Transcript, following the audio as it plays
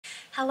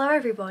Hello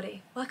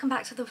everybody, welcome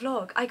back to the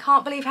vlog. I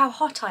can't believe how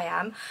hot I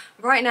am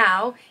right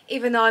now,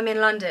 even though I'm in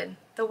London.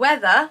 The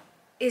weather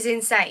is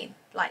insane,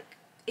 like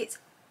it's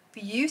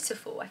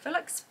beautiful. I feel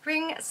like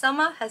spring,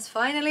 summer has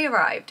finally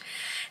arrived.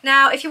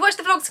 Now, if you watch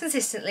the vlogs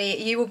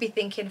consistently, you will be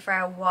thinking,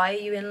 Freya, why are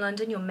you in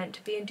London? You're meant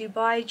to be in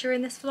Dubai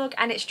during this vlog,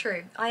 and it's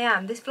true, I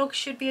am. This vlog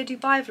should be a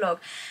Dubai vlog,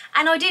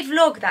 and I did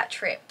vlog that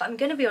trip, but I'm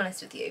gonna be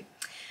honest with you.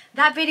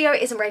 That video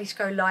isn't ready to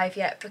go live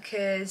yet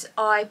because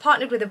I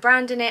partnered with a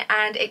brand in it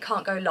and it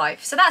can't go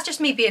live. So that's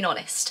just me being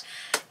honest.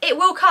 It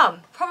will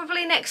come,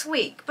 probably next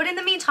week. But in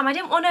the meantime, I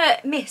didn't want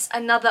to miss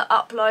another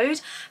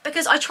upload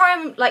because I try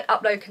and like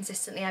upload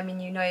consistently. I mean,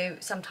 you know,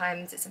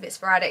 sometimes it's a bit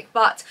sporadic,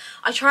 but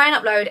I try and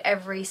upload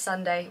every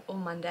Sunday or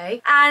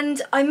Monday.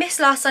 And I missed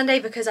last Sunday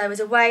because I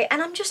was away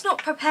and I'm just not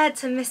prepared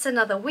to miss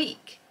another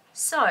week.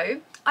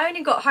 So I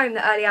only got home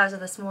the early hours of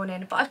this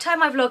morning, but I've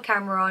turned my vlog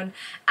camera on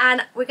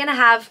and we're going to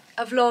have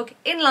a vlog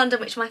in London,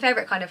 which is my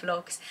favourite kind of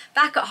vlogs,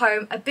 back at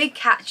home, a big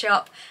catch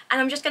up, and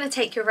I'm just going to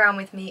take you around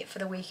with me for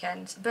the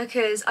weekend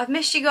because I've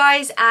missed you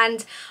guys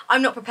and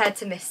I'm not prepared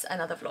to miss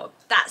another vlog.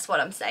 That's what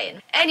I'm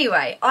saying.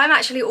 Anyway, I'm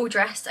actually all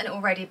dressed and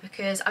all ready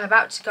because I'm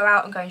about to go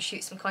out and go and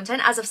shoot some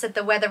content. As I've said,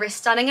 the weather is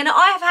stunning and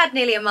I have had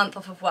nearly a month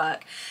off of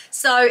work.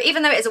 So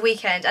even though it is a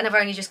weekend and I've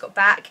only just got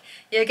back,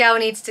 your girl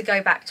needs to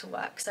go back to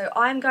work. So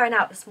I'm going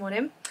out this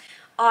morning.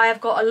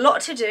 I've got a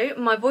lot to do.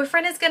 My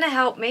boyfriend is going to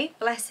help me,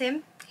 bless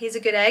him. He's a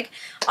good egg.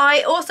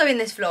 I also, in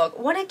this vlog,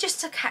 wanted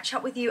just to catch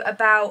up with you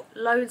about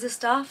loads of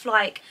stuff,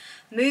 like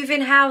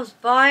moving house,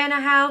 buying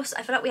a house.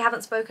 I feel like we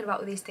haven't spoken about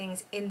all these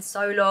things in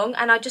so long,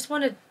 and I just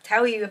want to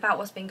tell you about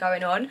what's been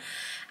going on.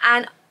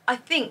 And I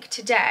think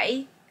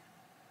today,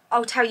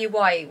 I'll tell you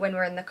why when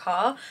we're in the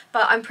car,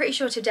 but I'm pretty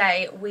sure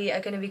today we are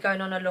going to be going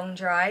on a long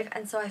drive,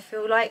 and so I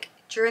feel like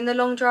during the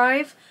long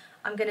drive,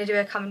 I'm going to do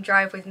a come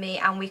drive with me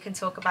and we can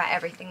talk about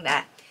everything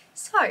there.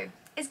 So,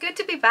 it's good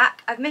to be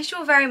back. I've missed you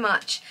all very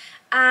much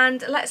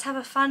and let's have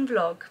a fun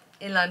vlog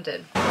in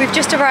London. We've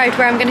just arrived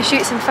where I'm going to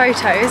shoot some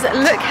photos.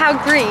 Look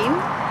how green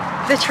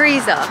the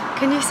trees are.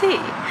 Can you see?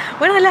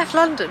 When I left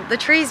London, the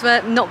trees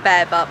were not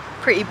bare but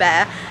pretty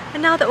bare.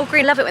 And now they're all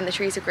green. Love it when the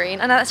trees are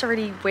green. I know that's a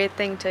really weird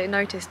thing to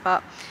notice,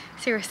 but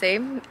seriously,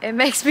 it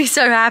makes me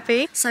so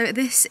happy. So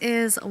this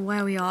is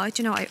where we are.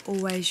 Do you know, I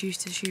always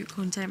used to shoot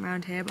content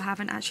around here, but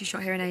haven't actually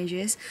shot here in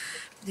ages.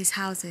 These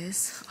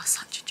houses are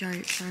such a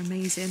joke, they're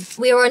amazing.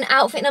 We are on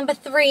outfit number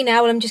 3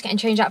 now, and I'm just getting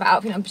changed out for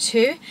outfit number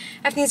 2.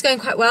 Everything's going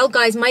quite well.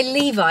 Guys, my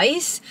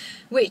Levi's,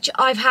 which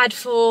I've had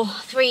for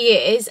 3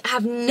 years,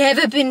 have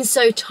never been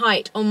so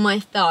tight on my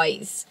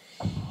thighs.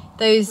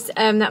 Those,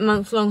 that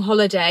month-long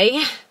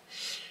holiday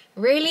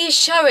really is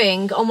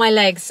showing on my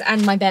legs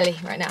and my belly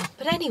right now.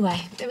 But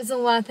anyway, it was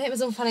all worth it. It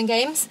was all fun and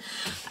games.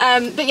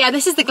 But yeah,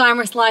 this is the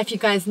glamorous life you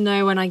guys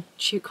know when I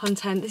shoot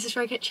content. This is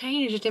where I get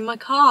changed in my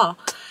car,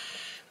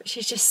 which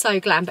is just so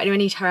glam. But anyway, I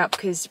need to hurry up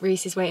because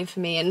Reese is waiting for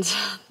me, and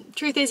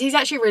truth is he's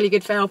actually really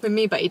good for helping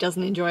me, but he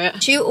doesn't enjoy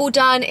it. Shoot all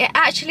done. It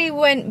actually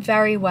went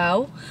very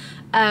well.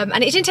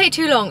 And it didn't take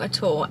too long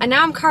at all. And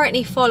now I'm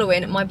currently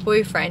following my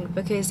boyfriend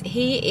because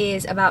he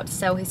is about to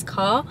sell his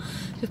car.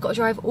 We've got to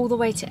drive all the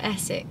way to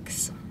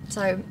Essex.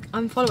 So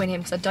I'm following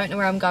him because I don't know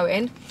where I'm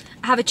going.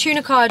 I have a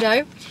tuna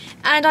cardo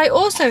and I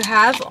also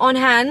have on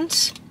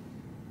hand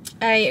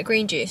a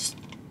green juice.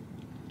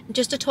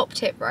 Just a top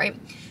tip, right?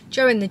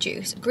 Joe in the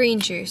juice, green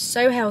juice,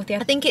 so healthy.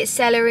 I think it's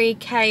celery,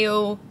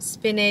 kale,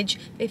 spinach.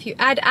 If you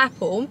add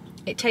apple,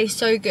 it tastes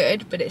so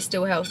good, but it's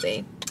still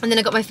healthy. And then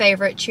I got my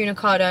favourite, tuna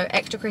cardo,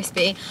 extra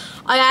crispy.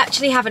 I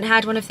actually haven't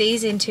had one of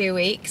these in 2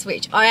 weeks,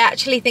 which I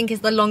actually think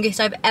is the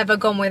longest I've ever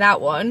gone without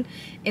one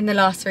in the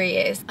last 3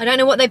 years. I don't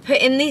know what they put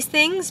in these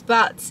things,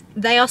 but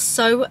they are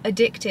so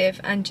addictive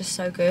and just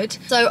so good.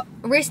 So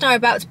Reese and I are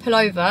about to pull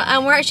over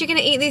and we're actually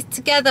gonna eat these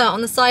together on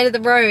the side of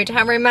the road.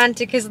 How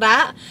romantic is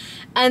that?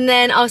 And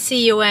then I'll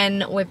see you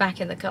when we're back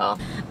in the car.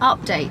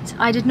 Update,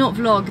 I did not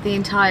vlog the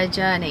entire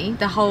journey.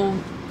 The whole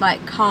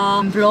like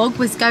car vlog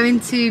was going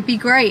to be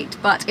great,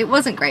 but it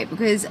wasn't great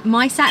because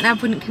my sat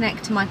nav wouldn't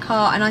connect to my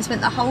car and I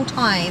spent the whole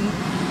time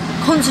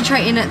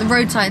concentrating at the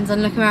road signs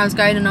and looking where I was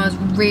going, and I was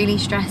really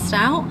stressed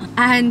out.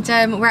 And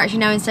we're actually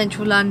now in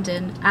central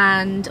London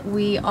and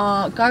we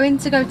are going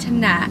to go to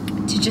Knack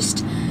to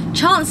just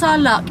chance our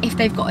luck if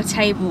they've got a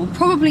table.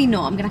 Probably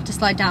not. I'm gonna have to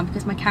slide down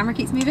because my camera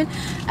keeps moving.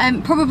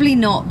 Probably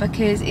not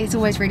because it's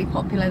always really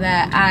popular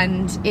there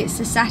and it's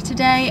a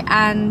Saturday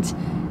and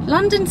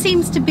London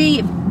seems to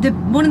be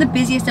one of the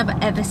busiest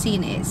I've ever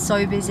seen. It is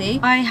so busy.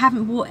 I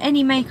haven't brought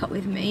any makeup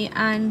with me,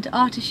 and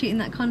after shooting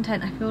that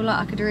content I feel like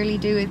I could really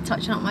do with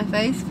touching up my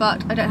face,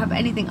 but I don't have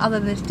anything other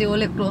than this Dior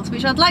lip gloss,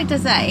 which I'd like to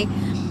say,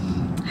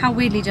 how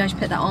weirdly did I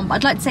put that on, but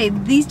I'd like to say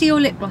these Dior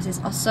lip glosses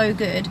are so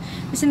good.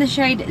 It's in the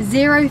shade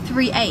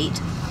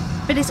 038,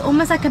 but it's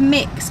almost like a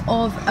mix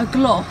of a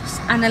gloss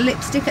and a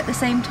lipstick at the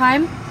same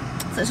time.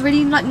 So it's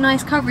really like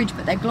nice coverage,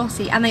 but they're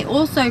glossy and they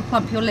also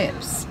plump your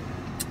lips.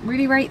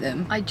 Really rate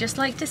them. I'd just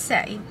like to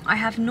say I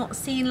have not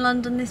seen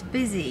London this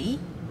busy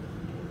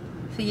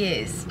for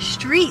years.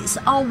 Streets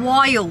are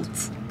wild.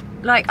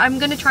 Like, I'm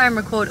gonna try and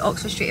record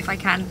Oxford Street if I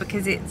can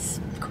because it's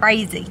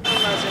crazy.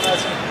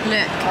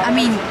 Look, I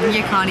mean,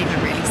 you can't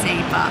even really see,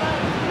 but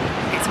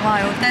it's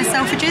wild. There's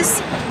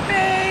Selfridges.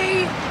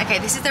 Hey. Okay,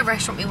 this is the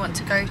restaurant we want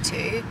to go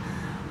to.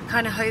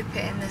 Kind of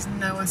hoping there's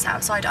no one sat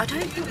outside. I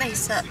don't think they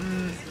said,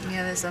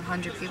 yeah, there's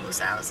 100 people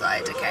sat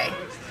outside, okay.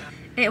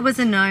 It was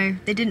a no.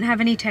 They didn't have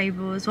any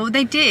tables. Well,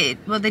 they did.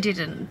 Well, they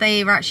didn't.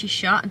 They were actually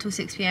shut until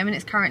 6 PM and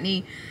it's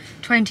currently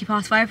 20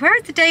 past 5. Where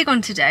has the day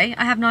gone today?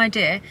 I have no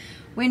idea.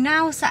 We're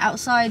now sat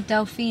outside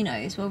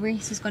Delfino's. Well,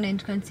 Reese has gone in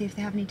to go and see if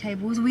they have any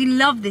tables. We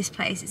love this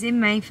place. It's in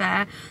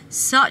Mayfair.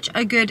 Such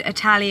a good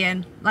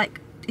Italian.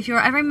 Like, if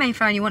you're ever in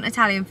Mayfair and you want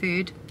Italian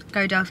food,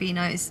 go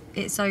Delfino's.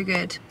 It's so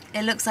good.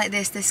 It looks like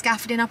this. There's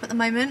scaffolding up at the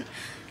moment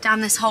down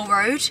this whole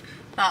road,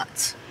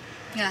 but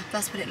yeah,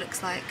 that's what it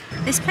looks like.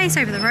 This place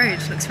over the road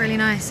looks really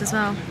nice as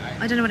well.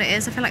 I don't know what it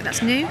is. I feel like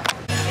that's new.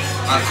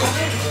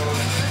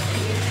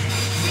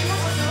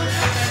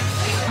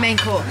 Main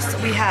course,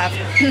 we have,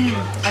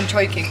 I'm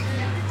choking,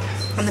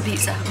 on the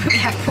pizza. We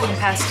have prawn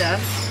pasta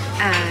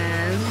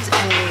and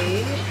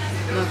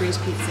a Margherita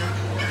pizza.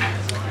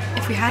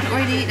 If we hadn't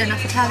already eaten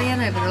enough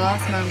Italian over the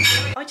last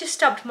month. I just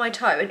stubbed my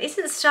toe, and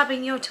isn't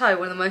stubbing your toe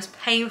one of the most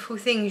painful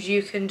things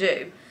you can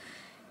do?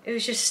 It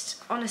was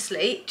just,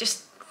 honestly,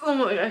 just,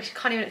 oh, I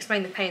can't even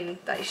explain the pain.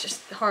 That is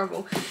just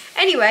horrible.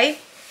 Anyway,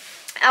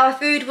 our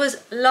food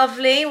was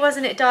lovely,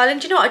 wasn't it, darling?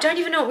 Do you know what? I don't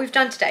even know what we've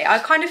done today. I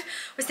kind of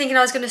was thinking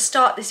I was going to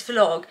start this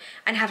vlog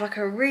and have like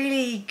a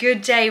really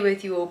good day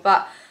with you all,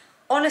 but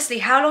honestly,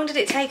 how long did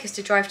it take us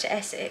to drive to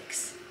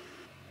Essex?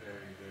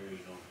 Very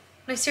long.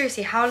 No,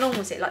 seriously, how long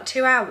was it? Like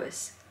 2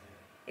 hours?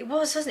 It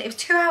was, wasn't it? It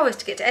was 2 hours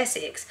to get to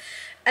Essex,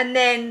 and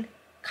then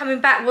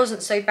coming back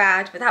wasn't so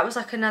bad, but that was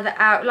like another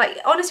hour. Like,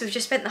 honestly, we've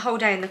just spent the whole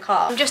day in the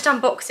car. I'm just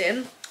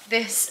unboxing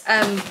this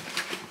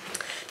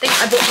thing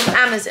I bought from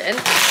Amazon.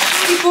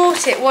 We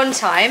bought it one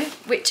time,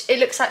 which it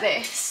looks like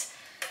this,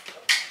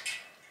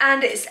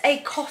 and it's a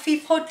coffee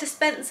pod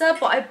dispenser,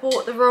 but I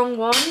bought the wrong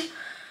one,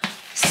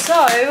 so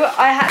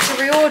I had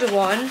to reorder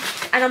one,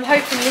 and I'm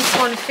hoping this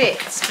one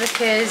fits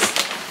because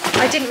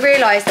I didn't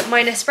realise that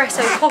my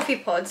Nespresso coffee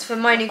pods for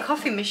my new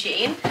coffee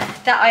machine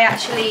that I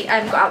actually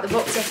got out the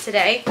box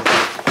yesterday,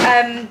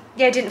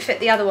 yeah, didn't fit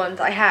the other one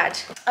that I had.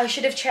 I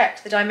should have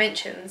checked the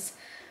dimensions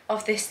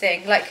of this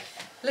thing. Like,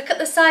 look at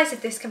the size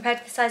of this compared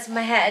to the size of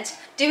my head.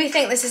 Do we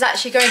think this is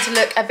actually going to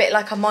look a bit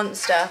like a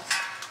monster?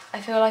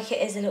 I feel like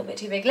it is a little bit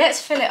too big.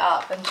 Let's fill it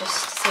up and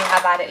just see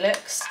how bad it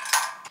looks.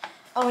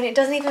 Oh, and it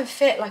doesn't even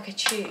fit like a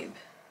tube.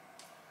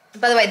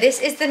 By the way, this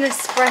is the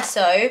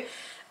Nespresso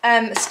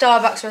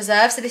Starbucks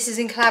Reserve. So this is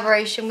in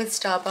collaboration with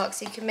Starbucks.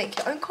 So you can make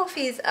your own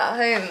coffees at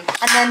home.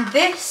 And then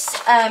this,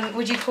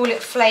 would you call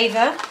it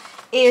flavour,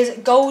 is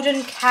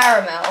golden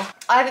caramel.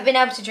 I haven't been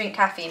able to drink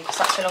caffeine for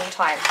such a long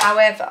time.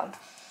 However,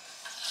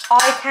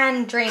 I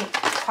can drink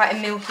quite a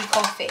milky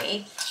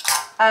coffee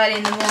early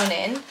in the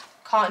morning.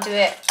 Can't do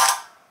it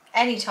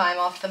any time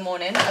after the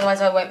morning,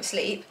 otherwise I won't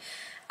sleep.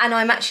 And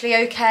I'm actually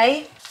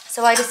okay.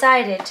 So I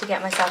decided to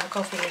get myself a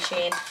coffee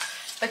machine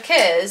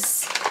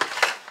because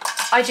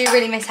I do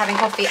really miss having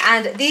coffee.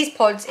 And these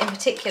pods in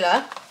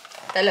particular,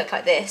 that look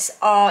like this,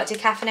 are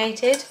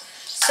decaffeinated.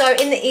 So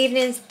in the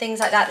evenings, things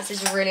like that, this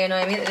is really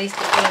annoying me that these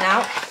keep falling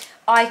out.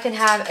 I can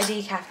have a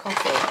decaf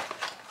coffee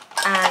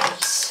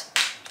and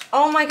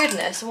oh my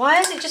goodness, why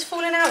is it just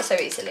falling out so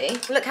easily?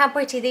 Look how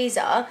pretty these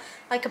are,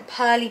 like a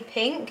pearly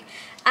pink.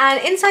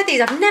 And inside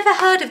these, I've never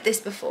heard of this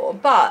before,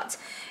 but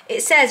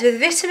it says with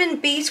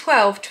vitamin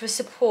B12 to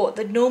support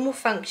the normal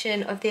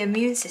function of the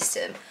immune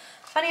system.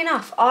 Funny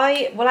enough,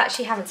 I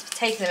actually haven't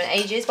taken them in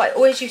ages, but I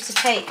always used to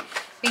take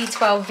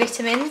B12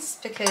 vitamins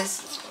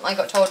because I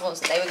got told once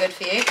that they were good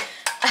for you.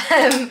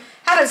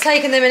 Haven't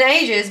taken them in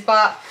ages,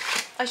 but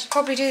I should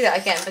probably do that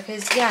again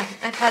because yeah,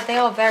 I've heard they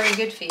are very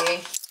good for you.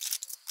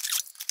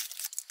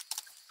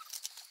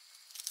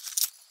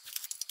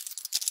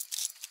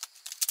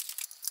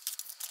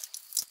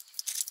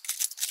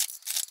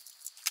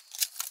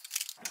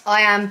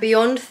 I am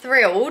beyond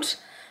thrilled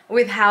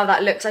with how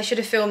that looks. I should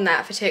have filmed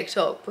that for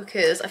TikTok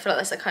because I feel like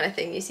that's the kind of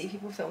thing you see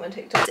people film on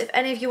TikTok. If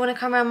any of you want to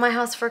come around my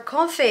house for a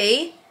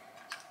coffee,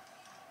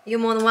 you're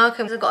more than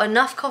welcome. I've got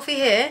enough coffee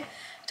here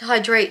to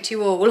hydrate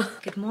you all.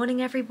 Good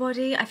morning,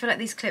 everybody. I feel like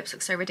these clips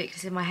look so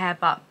ridiculous in my hair,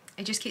 but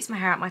it just keeps my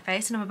hair out my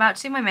face and I'm about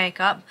to do my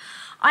makeup.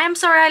 I am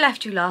sorry I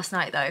left you last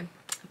night though.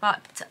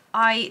 But do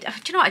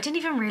you know what? I didn't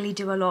even really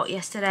do a lot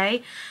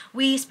yesterday.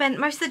 We spent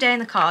most of the day in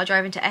the car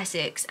driving to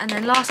Essex, and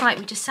then last night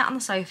we just sat on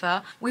the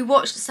sofa. We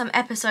watched some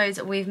episodes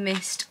that we've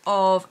missed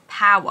of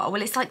Power.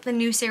 Well, it's like the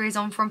new series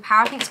on from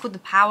Power. I think it's called The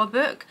Power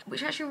Book,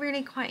 which I actually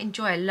really quite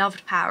enjoy. I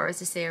loved Power as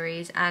a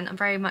series, and I'm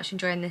very much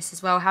enjoying this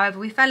as well. However,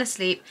 we fell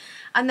asleep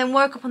and then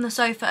woke up on the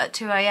sofa at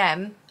 2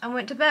 AM and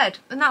went to bed,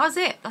 and that was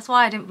it. That's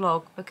why I didn't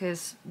vlog,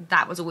 because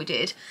that was all we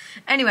did.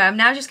 Anyway, I'm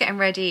now just getting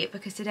ready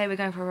because today we're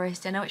going for a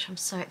roast dinner, which I'm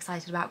so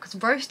excited about because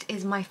roast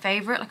is my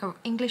favourite, like an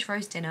English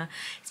roast dinner.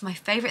 It's my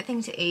favourite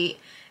thing to eat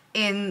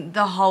in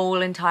the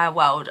whole entire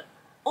world.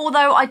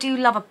 Although I do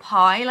love a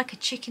pie, like a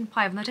chicken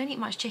pie, and I don't eat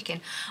much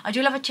chicken. I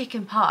do love a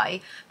chicken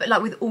pie, but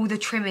like with all the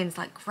trimmings,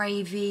 like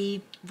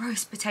gravy,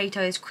 roast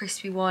potatoes,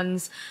 crispy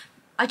ones,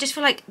 I just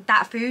feel like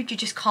that food, you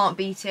just can't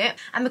beat it.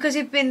 And because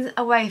we've been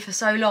away for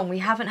so long, we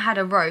haven't had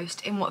a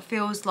roast in what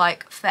feels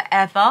like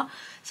forever.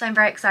 So I'm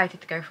very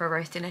excited to go for a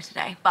roast dinner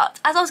today. But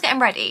as I was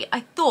getting ready, I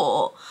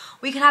thought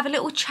we could have a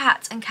little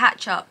chat and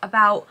catch up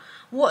about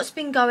what's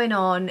been going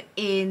on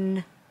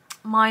in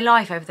my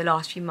life over the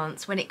last few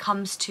months when it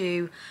comes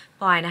to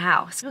buying a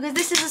house. Because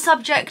this is a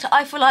subject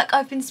I feel like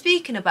I've been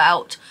speaking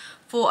about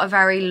for a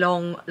very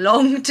long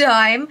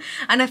time,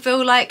 and I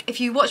feel like if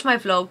you watch my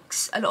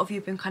vlogs, a lot of you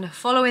have been kind of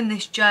following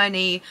this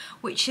journey,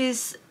 which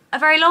is a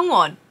very long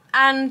one,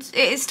 and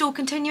it is still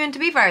continuing to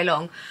be very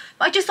long.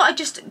 But I just thought I'd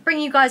just bring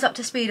you guys up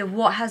to speed of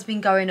what has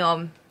been going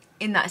on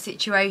in that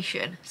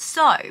situation.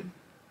 So,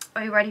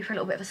 are you ready for a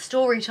little bit of a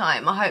story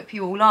time? I hope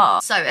you all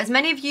are. So, as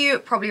many of you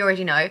probably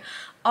already know,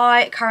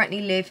 I currently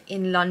live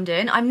in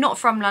London. I'm not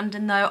from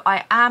London though,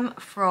 I am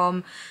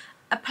from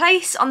a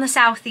place on the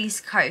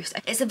southeast coast.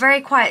 It's a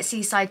very quiet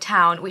seaside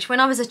town, which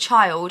when I was a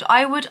child,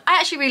 I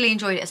actually really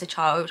enjoyed it as a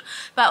child,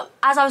 but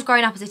as I was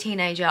growing up as a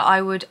teenager,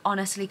 I would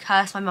honestly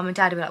curse my mum and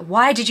dad and be like,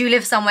 why did you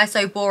live somewhere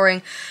so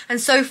boring and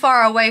so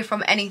far away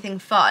from anything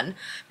fun?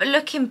 But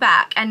looking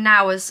back, and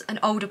now as an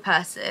older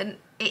person,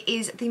 it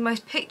is the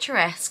most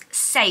picturesque,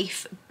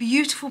 safe,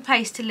 beautiful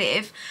place to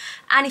live.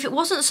 And if it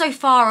wasn't so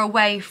far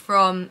away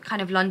from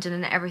kind of London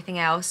and everything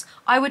else,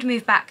 I would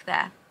move back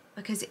there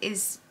because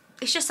it's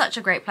just such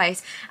a great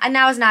place. And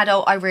now as an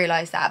adult, I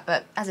realise that,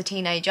 but as a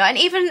teenager, and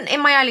even in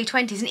my early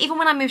 20s, and even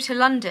when I moved to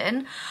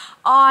London,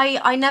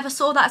 I never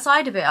saw that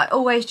side of it. I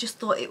always just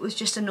thought it was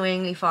just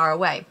annoyingly far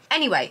away.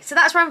 Anyway, so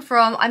that's where I'm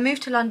from. I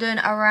moved to London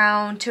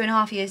around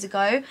 2.5 years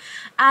ago,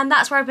 and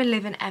that's where I've been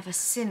living ever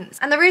since.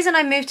 And the reason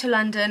I moved to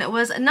London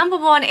was, number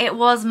one, it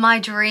was my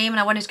dream and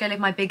I wanted to go live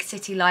my big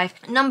city life.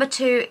 Number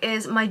two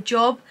is my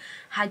job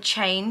had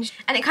changed,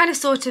 and it kind of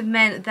sort of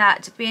meant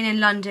that being in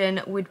London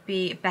would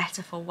be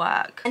better for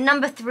work. And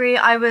number three,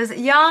 I was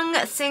young,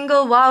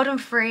 single, wild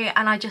and free,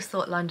 and I just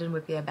thought London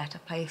would be a better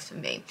place for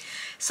me.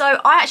 So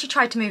I actually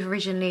tried to move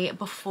originally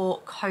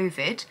before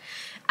COVID,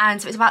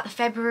 and so it was about the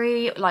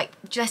February, like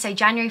let's say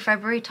January,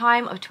 February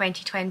time of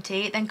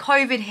 2020. Then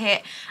COVID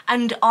hit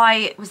and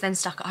I was then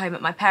stuck at home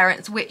at my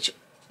parents', which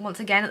once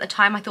again, at the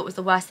time, I thought was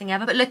the worst thing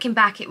ever. But looking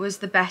back, it was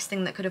the best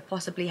thing that could have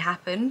possibly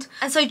happened.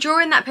 And so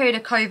during that period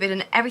of COVID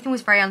and everything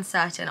was very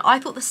uncertain, I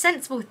thought the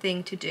sensible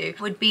thing to do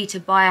would be to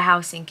buy a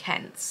house in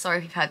Kent. Sorry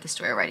if you've heard the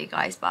story already,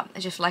 guys, but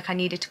I just feel like I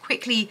needed to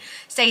quickly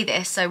say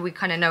this so we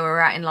kind of know where we're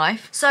at in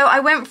life. So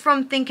I went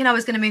from thinking I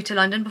was going to move to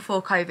London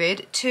before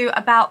COVID to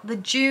about the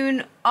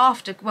June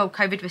after, well,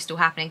 COVID was still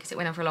happening because it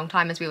went on for a long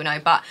time, as we all know,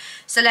 but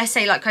so let's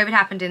say like COVID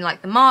happened in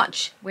like the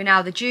March, we're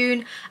now the June,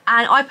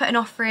 and I put an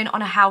offer in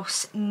on a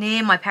house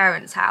near my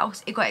parents'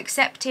 house. It got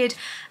accepted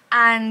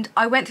and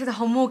I went through the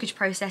whole mortgage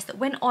process that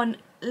went on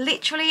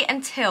literally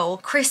until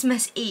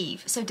Christmas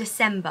Eve, so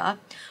December.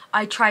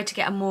 I tried to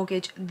get a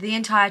mortgage the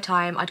entire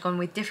time. I'd gone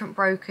with different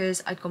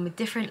brokers, I'd gone with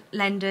different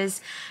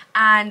lenders,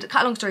 and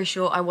cut a long story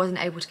short, I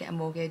wasn't able to get a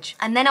mortgage.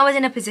 And then I was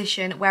in a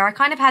position where I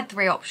kind of had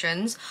three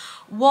options.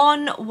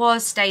 One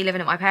was stay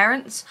living at my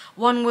parents',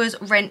 one was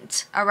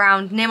rent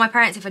around near my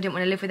parents if I didn't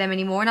want to live with them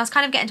anymore, and I was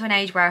kind of getting to an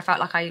age where I felt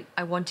like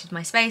I wanted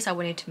my space, I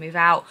wanted to move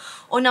out.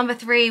 Or number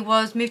three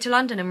was move to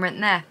London and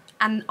rent there.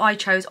 And I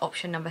chose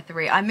option number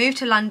three. I moved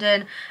to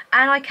London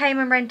and I came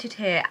and rented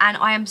here, and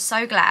I am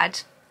so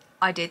glad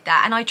I did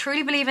that. And I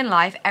truly believe in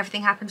life,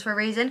 everything happens for a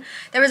reason.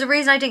 There was a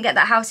reason I didn't get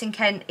that house in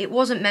Kent. It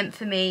wasn't meant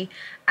for me.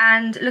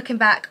 And looking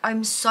back,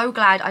 I'm so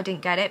glad I didn't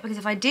get it, because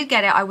if I did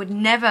get it, I would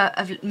never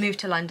have moved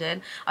to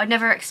London. I'd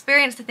never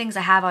experienced the things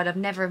I have. I'd have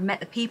never met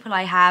the people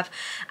I have.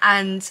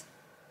 And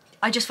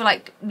I just feel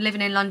like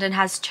living in London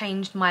has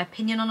changed my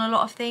opinion on a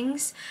lot of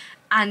things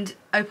and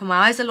opened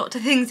my eyes a lot to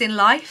things in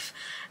life.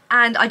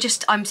 And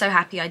I'm so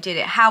happy I did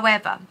it.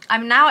 However,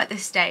 I'm now at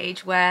this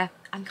stage where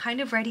I'm kind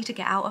of ready to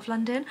get out of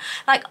London.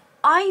 Like,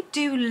 I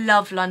do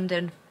love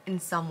London in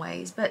some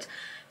ways, but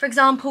for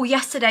example,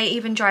 yesterday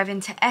even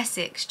driving to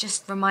Essex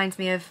just reminds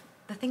me of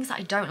the things that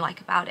I don't like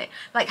about it.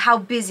 Like how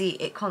busy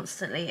it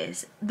constantly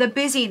is. The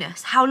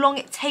busyness, how long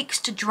it takes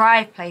to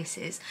drive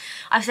places.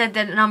 I've said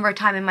that a number of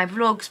times in my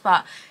vlogs,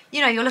 but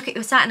you know, you'll look at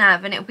your sat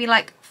nav and it'll be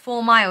like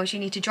 4 miles you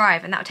need to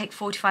drive and that would take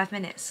 45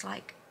 minutes.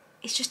 Like,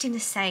 it's just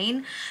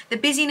insane. The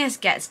busyness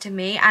gets to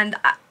me, and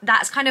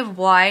that's kind of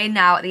why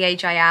now at the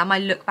age I am, I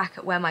look back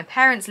at where my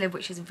parents live,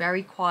 which is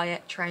very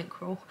quiet,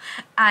 tranquil,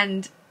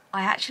 and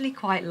I actually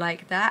quite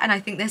like that. And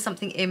I think there's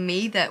something in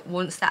me that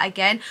wants that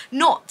again.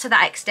 Not to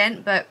that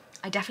extent, but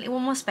I definitely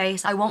want more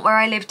space. I want where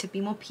I live to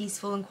be more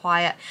peaceful and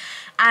quiet,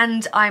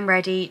 and I'm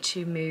ready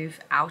to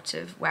move out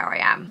of where I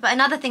am. But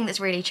another thing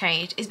that's really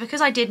changed is because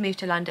I did move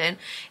to London,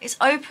 it's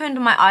opened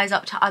my eyes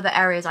up to other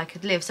areas I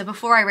could live. So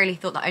before, I really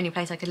thought the only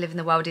place I could live in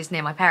the world is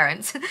near my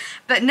parents.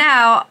 But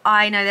now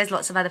I know there's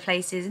lots of other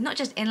places, not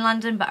just in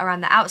London, but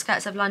around the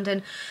outskirts of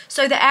London.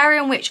 So the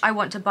area in which I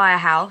want to buy a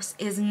house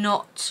is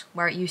not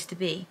where it used to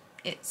be.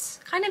 It's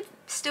kind of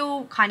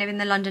still kind of in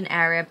the London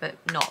area, but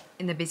not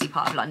in the busy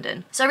part of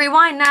London. So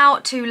rewind now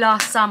to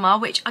last summer,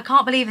 which I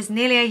can't believe is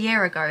nearly a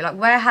year ago. Like,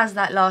 where has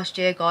that last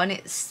year gone?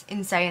 It's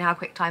insane how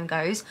quick time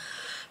goes.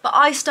 But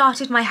I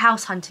started my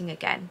house hunting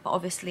again, but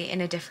obviously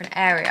in a different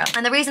area.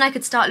 And the reason I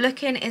could start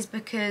looking is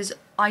because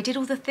I did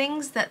all the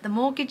things that the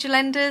mortgage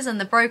lenders and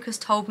the brokers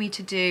told me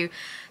to do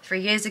 3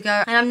 years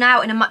ago. And I'm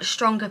now in a much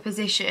stronger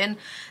position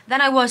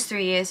than I was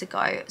 3 years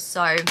ago.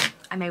 So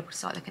I'm able to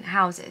start looking at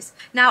houses.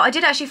 Now, I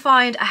did actually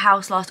find a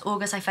house last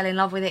August. I fell in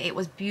love with it. It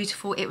was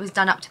beautiful. It was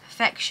done up to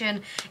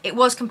perfection. It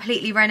was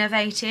completely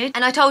renovated.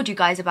 And I told you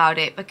guys about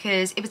it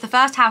because it was the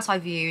first house I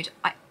viewed.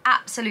 I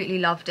absolutely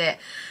loved it.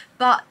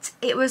 But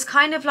it was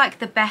kind of like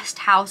the best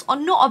house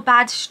on not a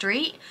bad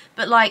street,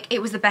 but like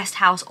it was the best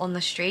house on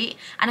the street.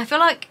 And I feel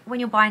like when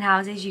you're buying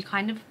houses, you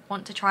kind of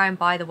want to try and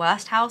buy the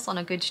worst house on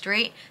a good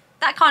street.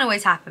 That can't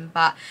always happen,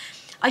 but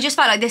I just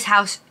felt like this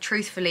house,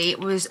 truthfully,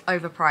 was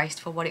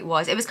overpriced for what it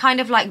was. It was kind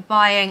of like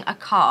buying a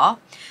car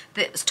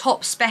that's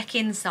top spec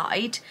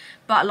inside,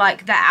 but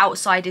like the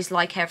outside is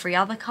like every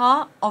other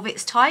car of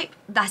its type.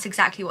 That's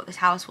exactly what this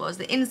house was.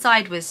 The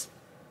inside was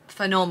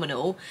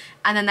phenomenal,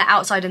 and then the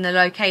outside and the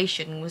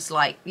location was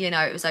like, you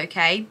know, it was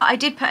okay. But I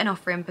did put an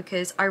offer in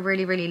because I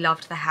really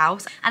loved the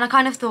house, and I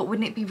kind of thought,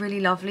 wouldn't it be really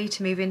lovely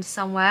to move into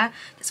somewhere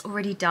that's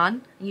already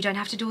done and you don't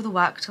have to do all the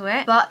work to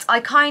it? But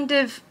I kind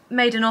of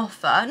made an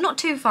offer, not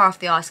too far off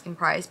the asking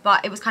price,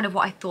 but it was kind of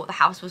what I thought the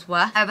house was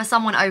worth. However,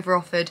 someone over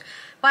offered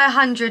by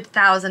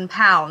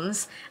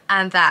 £100,000,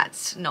 and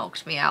that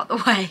knocked me out the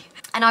way.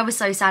 And I was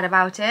so sad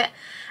about it.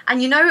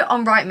 And you know,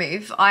 on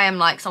Rightmove, I am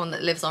like someone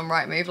that lives on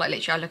Rightmove, like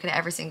literally I look at it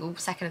every single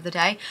second of the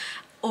day,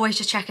 always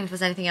just checking if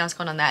there's anything else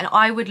gone on there. And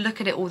I would look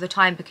at it all the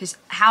time because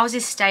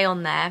houses stay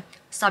on there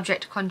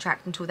subject to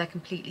contract until they're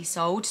completely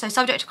sold. So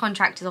subject to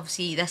contract is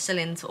obviously they're still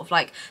in sort of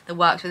like the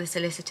works with the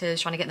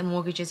solicitors, trying to get the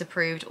mortgages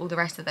approved, all the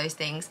rest of those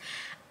things.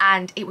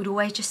 And it would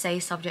always just say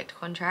subject to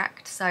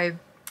contract. So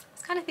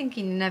kind of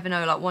thinking, you never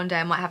know, like one day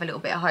I might have a little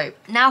bit of hope.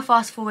 Now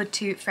fast forward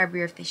to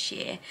February of this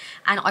year,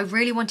 and I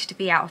really wanted to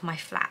be out of my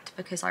flat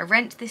because I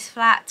rent this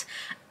flat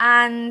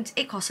and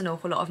it costs an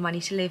awful lot of money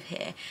to live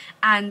here.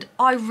 And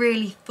I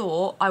really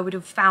thought I would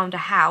have found a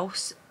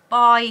house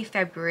by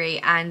February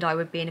and I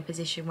would be in a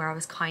position where I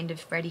was kind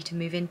of ready to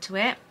move into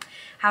it.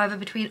 However,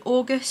 between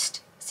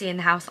August, seeing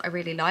the house that I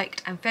really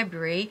liked, and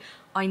February,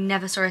 I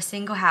never saw a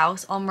single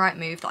house on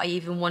Rightmove that I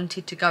even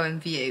wanted to go and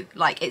view.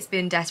 Like, it's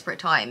been desperate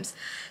times.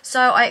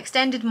 So I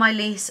extended my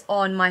lease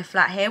on my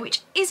flat here,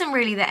 which isn't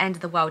really the end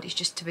of the world. It's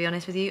just, to be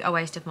honest with you, a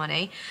waste of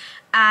money.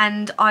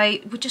 And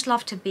I would just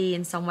love to be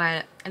in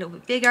somewhere a little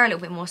bit bigger, a little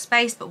bit more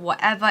space, but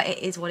whatever, it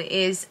is what it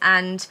is.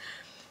 And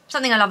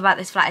something I love about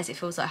this flat is it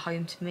feels like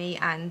home to me,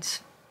 and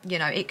you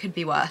know, it could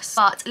be worse.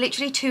 But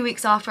literally 2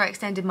 weeks after I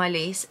extended my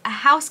lease, a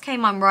house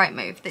came on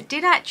Rightmove that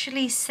did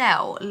actually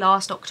sell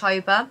last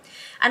October.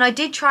 And I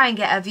did try and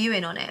get a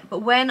viewing on it, but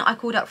when I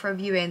called up for a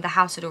viewing, the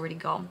house had already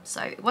gone.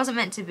 So it wasn't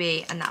meant to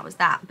be, and that was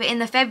that. But in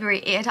the February,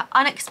 it had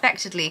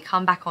unexpectedly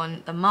come back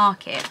on the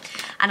market.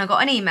 And I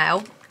got an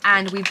email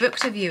and we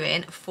booked a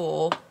viewing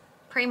for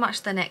pretty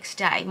much the next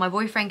day. My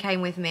boyfriend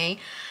came with me,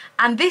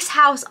 and this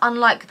house,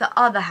 unlike the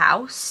other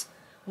house,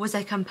 was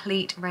a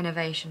complete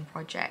renovation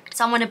project.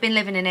 Someone had been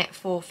living in it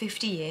for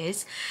 50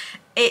 years.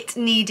 It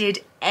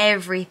needed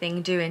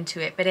everything doing to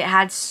it, but it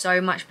had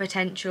so much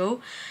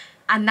potential,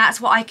 and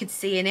that's what I could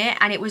see in it.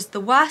 And it was the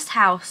worst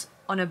house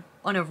on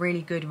a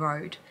really good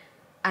road,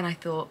 and I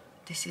thought,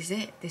 this is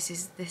it, this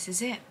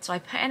is it. So I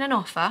put in an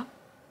offer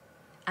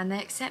and they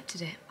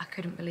accepted it. I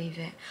couldn't believe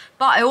it.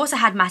 But I also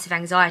had massive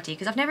anxiety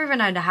because I've never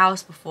even owned a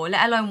house before,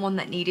 let alone one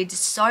that needed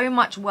so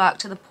much work,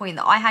 to the point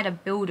that I had a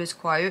builder's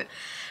quote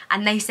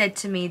and they said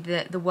to me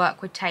that the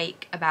work would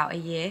take about a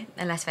year.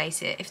 And let's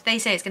face it, if they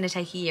say it's going to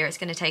take a year, it's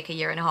going to take a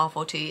year and a half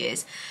or 2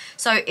 years.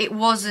 So it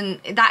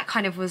wasn't, that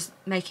kind of was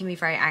making me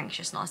very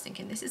anxious, and I was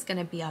thinking, this is going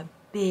to be a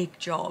big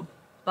job,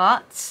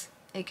 but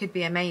it could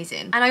be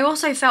amazing. And I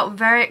also felt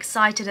very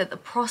excited at the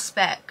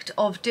prospect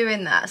of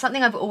doing that.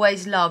 Something I've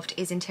always loved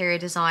is interior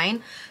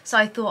design. So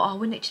I thought, oh,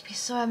 wouldn't it just be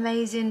so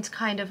amazing to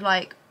kind of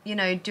like, you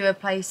know, do a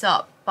place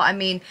up. But I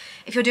mean,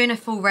 if you're doing a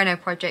full reno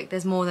project,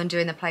 there's more than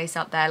doing the place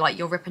up there. Like,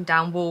 you're ripping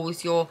down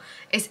walls,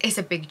 it's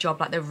a big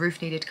job. Like, the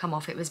roof needed to come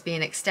off. It was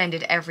being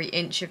extended every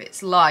inch of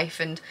its life.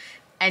 And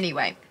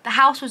anyway, the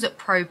house was at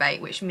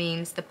probate, which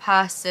means the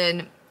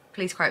person,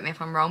 please quote me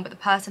if I'm wrong, but the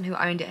person who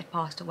owned it had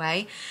passed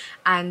away.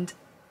 And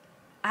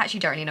I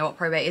actually don't really know what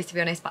probate is, to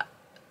be honest, but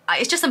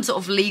it's just some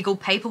sort of legal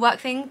paperwork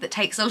thing that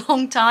takes a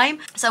long time.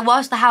 So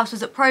whilst the house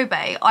was at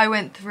probate, I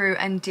went through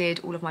and did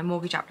all of my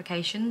mortgage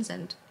applications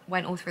and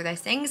went all through those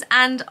things,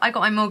 and I got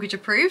my mortgage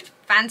approved.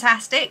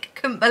 Fantastic,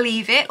 couldn't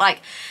believe it.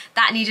 Like,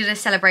 that needed a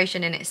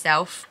celebration in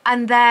itself.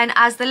 And then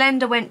as the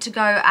lender went to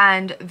go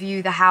and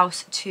view the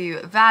house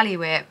to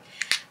value it,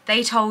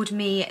 they told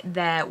me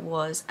there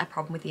was a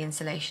problem with the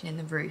insulation in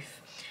the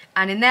roof.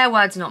 And in their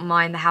words, not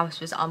mine, the house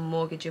was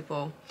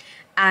unmortgageable.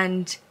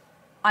 And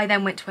I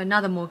then went to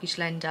another mortgage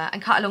lender,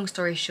 and cut a long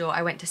story short,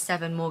 I went to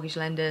 7 mortgage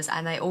lenders,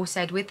 and they all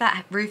said, with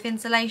that roof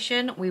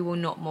insulation, we will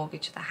not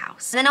mortgage the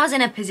house. And then I was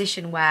in a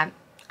position where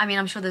I mean,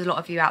 I'm sure there's a lot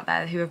of you out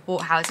there who have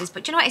bought houses,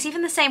 but do you know what? It's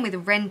even the same with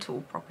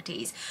rental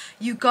properties.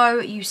 You go,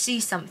 you see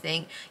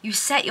something, you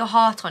set your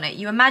heart on it,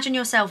 you imagine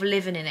yourself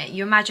living in it,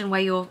 you imagine where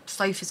your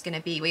sofa's going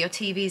to be, where your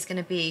TV's going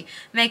to be,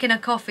 making a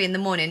coffee in the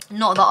morning.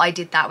 Not that I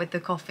did that with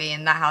the coffee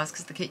in that house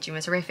because the kitchen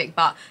was horrific,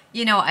 but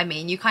you know what I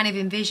mean. You kind of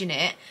envision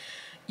it,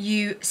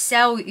 you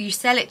sell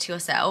it to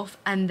yourself,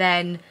 and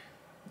then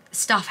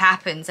stuff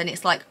happens and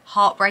it's like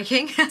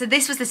heartbreaking. So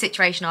this was the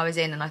situation I was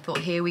in, and I thought,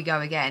 here we go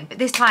again. But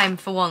this time,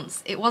 for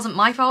once, it wasn't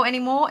my fault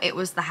anymore, it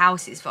was the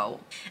house's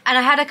fault. And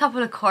I had a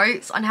couple of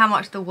quotes on how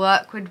much the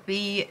work would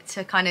be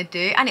to kind of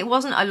do, and it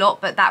wasn't a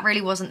lot, but that really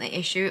wasn't the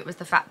issue. It was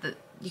the fact that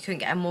you couldn't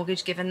get a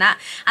mortgage given that.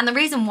 And the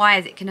reason why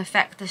is it can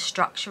affect the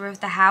structure of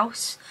the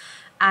house.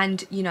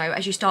 And, you know,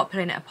 as you start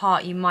pulling it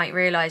apart, you might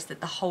realise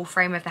that the whole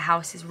frame of the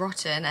house is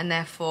rotten, and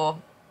therefore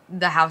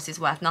the house is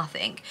worth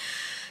nothing.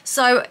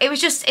 So it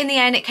was just, in the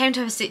end, it came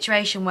to a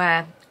situation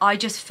where I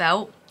just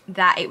felt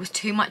that it was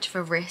too much of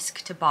a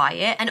risk to buy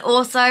it. And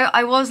also,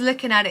 I was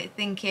looking at it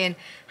thinking,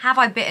 have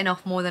I bitten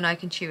off more than I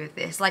can chew with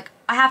this? Like,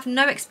 I have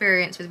no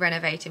experience with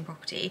renovating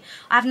property.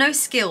 I have no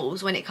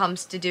skills when it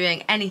comes to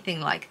doing anything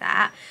like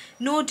that.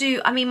 Nor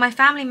do, I mean, my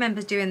family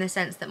members do, in the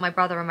sense that my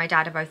brother and my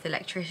dad are both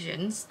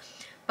electricians.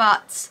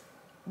 But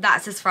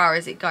that's as far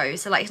as it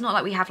goes. So, like, it's not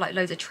like we have, like,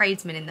 loads of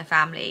tradesmen in the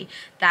family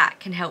that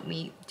can help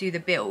me do the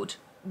build.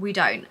 We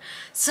don't.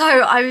 So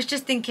I was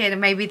just thinking,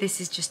 maybe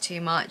this is just too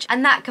much.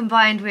 And that,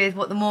 combined with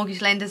what the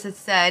mortgage lenders had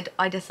said,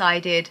 I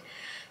decided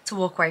to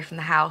walk away from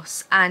the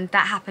house. And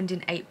that happened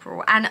in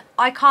April. And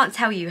I can't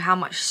tell you how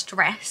much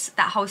stress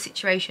that whole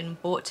situation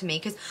brought to me,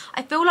 because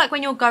I feel like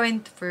when you're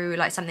going through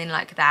like something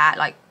like that,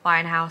 like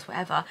buying a house,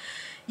 whatever,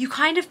 you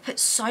kind of put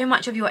so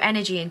much of your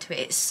energy into it.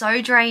 It's so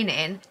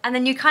draining, and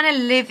then you kind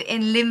of live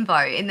in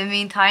limbo in the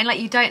meantime. Like,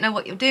 you don't know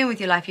what you're doing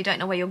with your life, you don't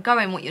know where you're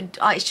going,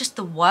 it's just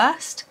the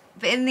worst.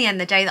 But in the end,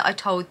 the day that I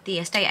told the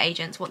estate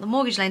agents what the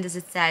mortgage lenders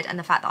had said, and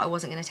the fact that I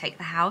wasn't going to take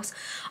the house,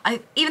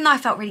 even though I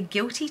felt really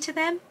guilty to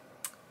them,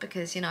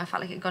 because, you know, I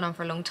felt like it had gone on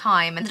for a long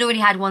time and I'd already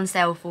had one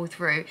sale fall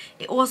through,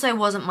 it also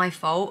wasn't my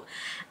fault.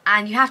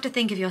 And you have to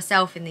think of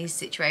yourself in these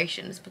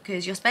situations,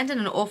 because you're spending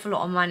an awful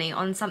lot of money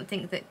on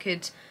something that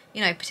could,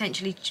 you know,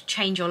 potentially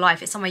change your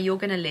life. It's somewhere you're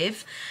going to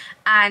live.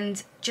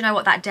 And do you know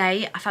what, that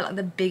day I felt like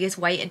the biggest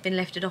weight had been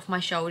lifted off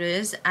my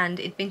shoulders, and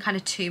it'd been kind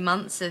of 2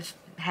 months of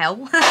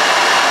hell.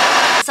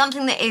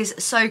 Something that is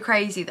so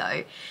crazy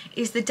though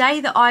is the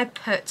day that I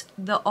put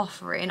the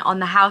offer in on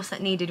the house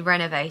that needed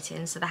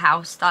renovating, so the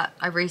house that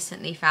I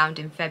recently found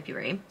in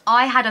February,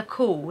 I had a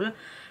call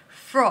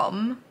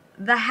from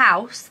the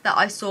house that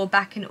I saw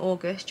back in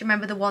August. Do you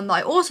remember the one that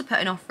I also put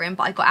an offer in,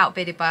 but I got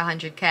outbidded by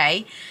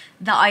 100k,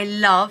 that I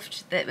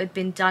loved, that had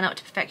been done up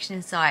to perfection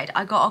inside?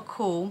 I got a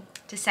call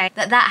to say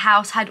that that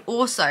house had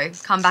also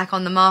come back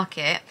on the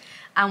market,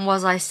 and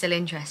was I still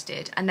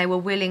interested, and they were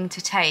willing to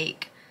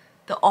take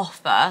the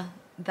offer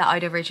that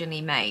I'd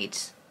originally made.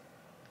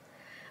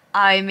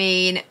 I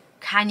mean,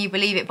 can you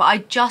believe it? But I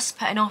just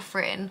put an offer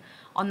in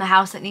on the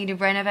house that needed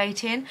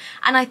renovating,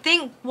 and I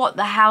think what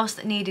the house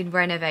that needed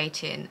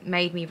renovating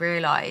made me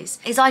realise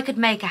is I could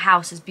make a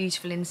house as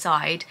beautiful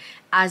inside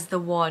as the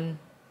one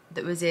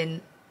that was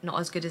in not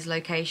as good as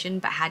location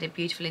but had a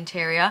beautiful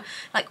interior.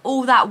 Like,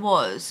 all that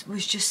was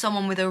just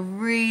someone with a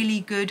really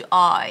good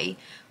eye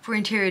for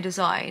interior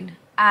design,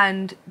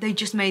 and they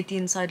just made the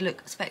inside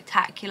look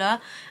spectacular.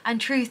 And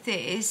truth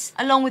is,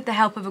 along with the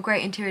help of a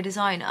great interior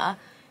designer,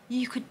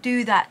 you could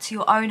do that to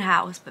your own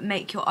house but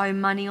make your own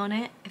money on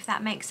it, if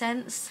that makes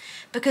sense.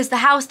 Because the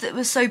house that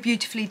was so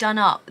beautifully done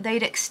up,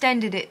 they'd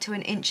extended it to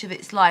an inch of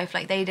its life.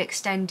 Like, they'd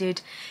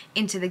extended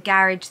into the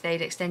garage,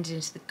 they'd extended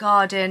into the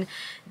garden,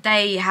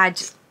 they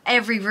had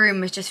every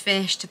room was just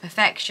finished to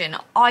perfection.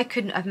 I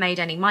couldn't have made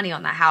any money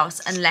on that house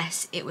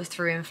unless it was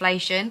through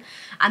inflation.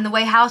 And the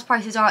way house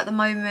prices are at the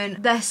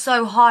moment, they're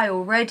so high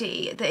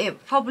already that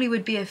it probably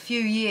would be a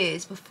few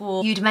years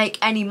before you'd make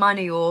any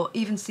money or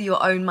even see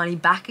your own money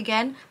back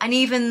again. And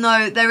even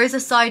though there is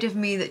a side of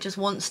me that just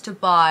wants to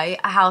buy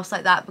a house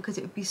like that because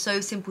it would be so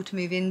simple to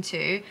move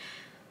into,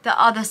 the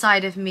other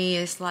side of me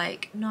is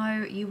like,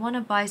 no, you want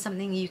to buy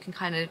something you can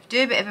kind of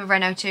do a bit of a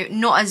reno to.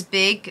 Not as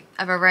big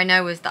of a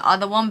reno as the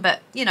other one, but,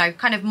 you know,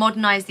 kind of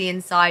modernise the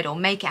inside or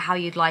make it how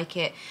you'd like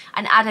it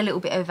and add a little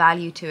bit of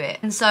value to it.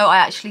 And so I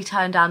actually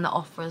turned down the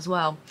offer as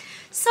well.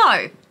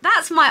 So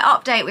that's my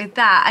update with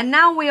that. And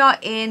now we are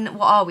in,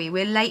 what are we?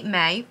 We're late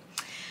May.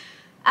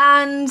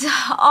 And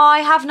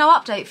I have no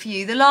update for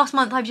you. The last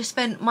month I've just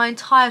spent my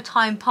entire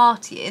time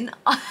partying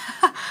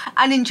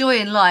and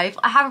enjoying life.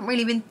 I haven't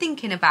really been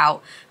thinking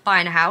about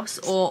buying a house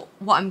or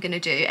what I'm going to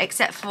do,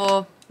 except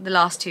for the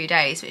last 2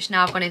 days, which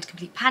now I've gone into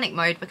complete panic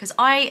mode because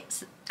I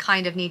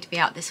kind of need to be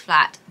out this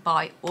flat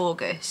by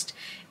August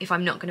if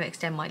I'm not going to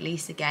extend my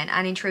lease again.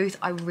 And in truth,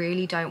 I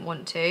really don't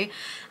want to.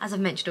 As I've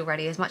mentioned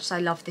already, as much as I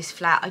love this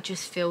flat, I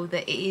just feel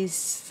that it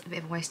is a bit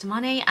of a waste of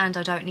money and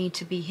I don't need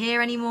to be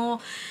here anymore,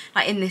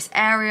 like in this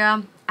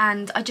area.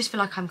 And I just feel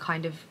like I'm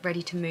kind of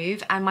ready to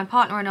move. And my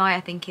partner and I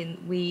are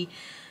thinking we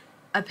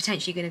are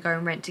potentially going to go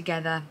and rent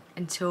together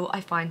until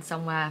I find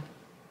somewhere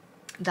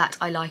that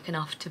I like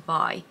enough to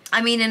buy.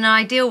 I mean, in an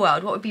ideal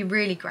world, what would be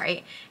really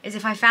great is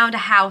if I found a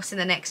house in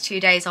the next 2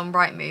 days on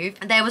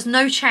Rightmove, there was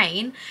no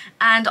chain,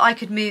 and I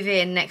could move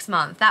in next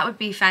month. That would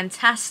be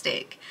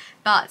fantastic.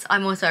 But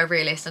I'm also a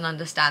realist and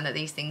understand that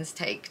these things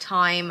take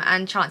time,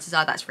 and chances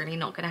are that's really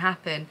not going to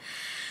happen.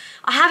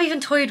 I have even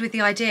toyed with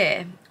the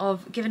idea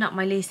of giving up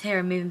my lease here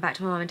and moving back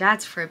to my mum and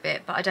dad's for a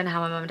bit, but I don't know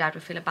how my mum and dad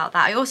would feel about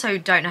that. I also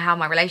don't know how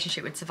my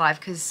relationship would survive,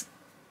 because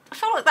I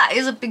feel like that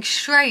is a big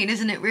strain,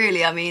 isn't it,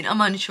 really? I mean, I'm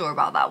unsure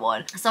about that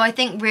one. So I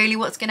think really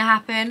what's going to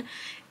happen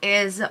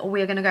is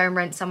we're going to go and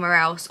rent somewhere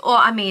else. Or,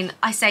 I mean,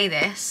 I say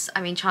this,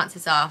 I mean,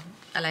 chances are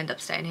I'll end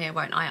up staying here,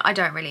 won't I? I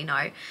don't really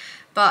know.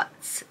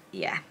 But,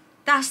 yeah,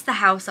 that's the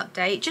house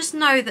update. Just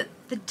know that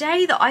the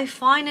day that I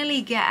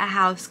finally get a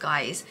house,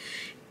 guys,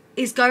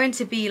 is going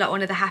to be like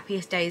one of the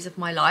happiest days of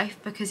my life,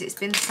 because it's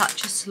been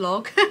such a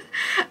slog.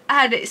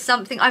 And it's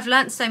something, I've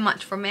learnt so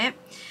much from it.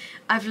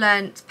 I've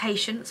learnt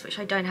patience, which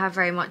I don't have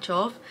very much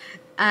of,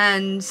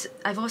 and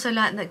I've also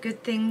learnt that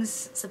good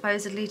things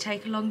supposedly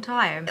take a long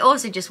time. I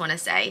also just want to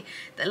say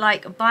that,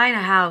 like, buying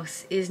a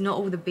house is not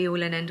all the be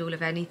all and end all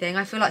of anything.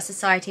 I feel like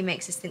society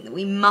makes us think that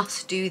we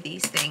must do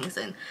these things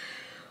and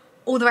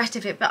all the rest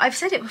of it, but I've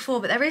said it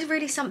before, but there is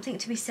really something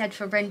to be said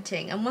for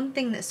renting. And one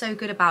thing that's so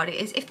good about it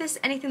is if there's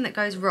anything that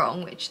goes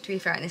wrong, which to be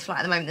fair in this flat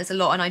at the moment there's a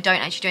lot and I don't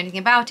actually do anything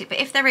about it, but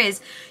if there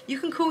is, you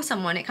can call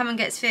someone, it comes and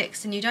gets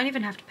fixed, and you don't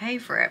even have to pay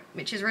for it,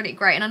 which is really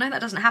great. And I know that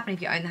doesn't happen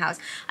if you own the house.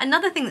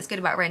 Another thing that's good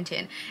about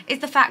renting is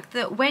the fact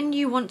that when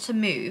you want to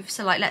move,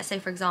 so like let's say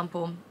for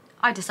example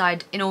I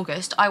decide in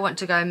August I want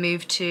to go and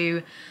move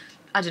to,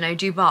 I don't know,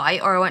 Dubai,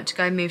 or I want to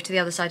go and move to the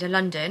other side of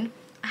London,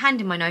 I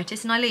hand in my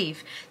notice and I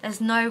leave. There's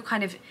no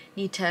kind of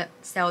need to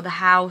sell the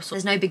house,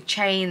 there's no big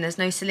chain, there's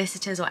no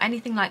solicitors or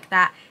anything like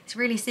that. It's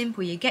really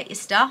simple. You get your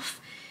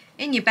stuff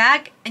in your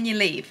bag and you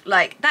leave.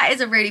 Like, that is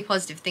a really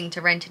positive thing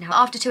to renting.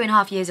 After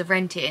 2.5 years of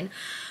renting,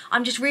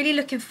 I'm just really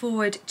looking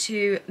forward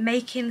to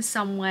making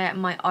somewhere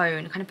my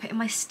own, kind of putting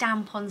my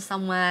stamp on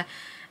somewhere,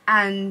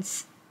 and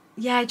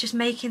yeah, just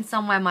making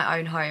somewhere my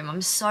own home.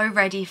 I'm so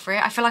ready for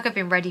it. I feel like I've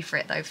been ready for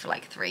it though for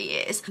like 3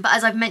 years. But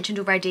as I've mentioned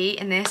already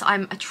in this,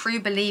 I'm a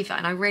true believer,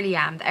 and I really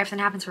am, that everything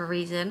happens for a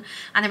reason.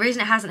 And the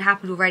reason it hasn't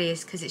happened already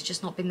is because it's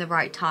just not been the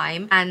right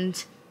time.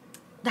 And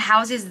the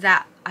houses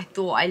that I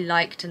thought I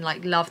liked and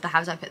like loved, the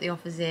house I put the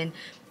offers in,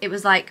 it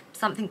was like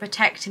something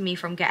protecting me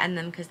from getting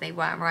them because they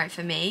weren't right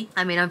for me.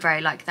 I mean, I'm very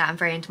like that. I'm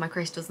very into my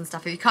crystals and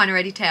stuff, if you can't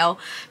already tell.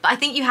 But I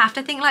think you have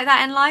to think like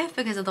that in life,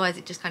 because otherwise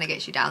it just kind of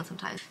gets you down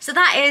sometimes. So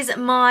that is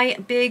my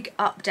big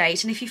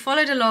update. And if you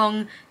followed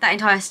along that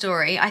entire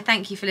story, I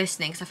thank you for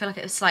listening, because I feel like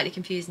it was slightly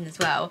confusing as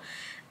well.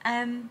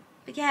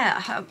 But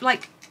yeah,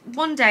 like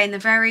one day in the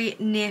very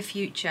near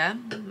future,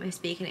 I'm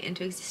speaking it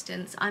into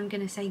existence, I'm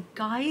going to say,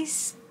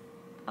 guys,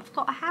 I've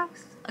got a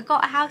house. I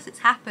got a house, it's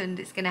happened,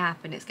 it's gonna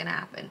happen, it's gonna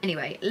happen.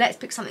 Anyway, let's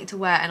pick something to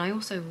wear, and I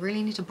also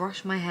really need to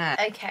brush my hair.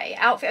 Okay,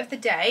 outfit of the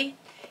day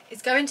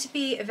is going to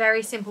be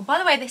very simple. By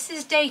the way, this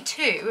is day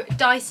 2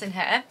 Dyson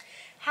hair.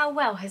 How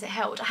well has it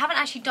held? I haven't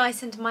actually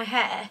Dysoned my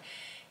hair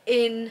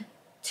in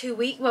 2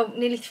 weeks, well,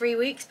 nearly 3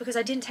 weeks, because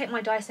I didn't take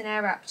my Dyson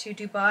Airwrap to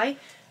Dubai,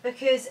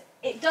 because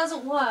it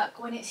doesn't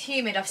work when it's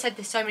humid. I've said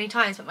this so many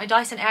times, but my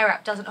Dyson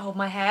Airwrap doesn't hold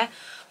my hair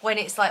when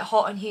it's like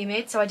hot and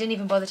humid, so I didn't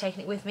even bother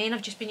taking it with me, and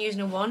I've just been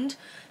using a wand.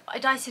 But I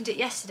Dysoned it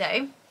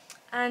yesterday,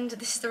 and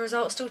this is the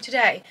result still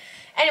today.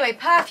 Anyway,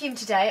 perfume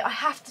today, I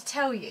have to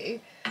tell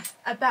you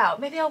about,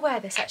 maybe I'll wear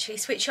this actually,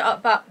 switch it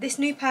up, but this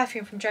new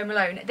perfume from Jo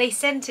Malone, they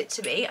sent it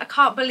to me. I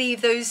can't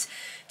believe those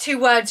 2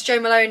 words, Jo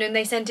Malone, and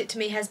they sent it to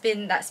me has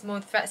been, that's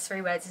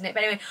 3 words, isn't it?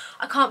 But anyway,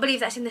 I can't believe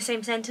that's in the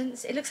same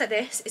sentence. It looks like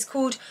this. It's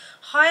called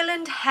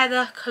Highland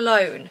Heather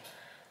Cologne,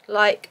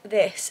 like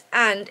this,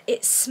 and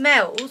it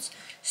smells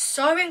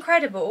so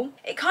incredible.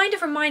 It kind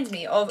of reminds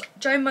me of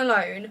Jo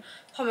Malone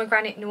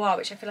Pomegranate Noir,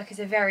 which I feel like is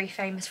a very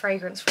famous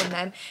fragrance from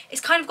them. It's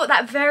kind of got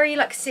that very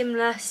like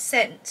similar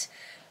scent,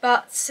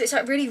 but it's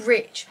like really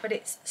rich, but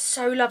it's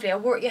so lovely. I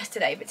wore it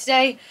yesterday, but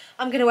today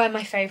I'm going to wear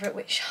my favourite,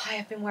 which I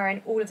have been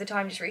wearing all of the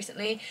time just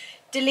recently.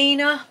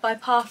 Delina by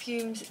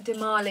Parfums de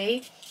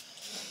Marly.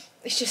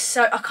 It's just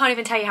so, I can't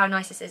even tell you how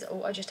nice this is.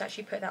 Oh, I just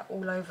actually put that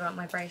all over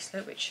my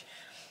bracelet, which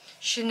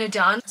shouldn't have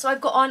done. So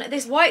I've got on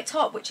this white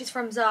top, which is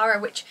from Zara,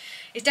 which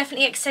is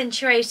definitely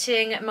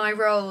accentuating my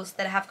rolls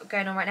that I have got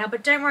going on right now.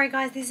 But don't worry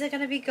guys, these are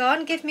going to be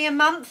gone. Give me a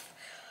month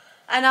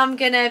and I'm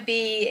going to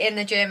be in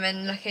the gym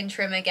and looking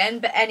trim again.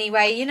 But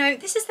anyway, you know,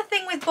 this is the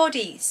thing with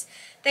bodies.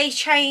 They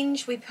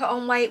change, we put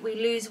on weight, we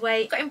lose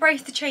weight. I've got to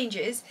embrace the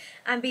changes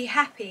and be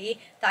happy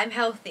that I'm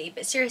healthy.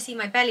 But seriously,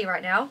 my belly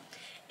right now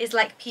is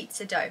like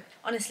pizza dough.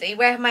 Honestly,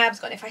 where have my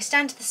abs gone? If I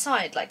stand to the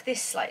side like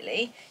this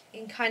slightly, I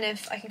can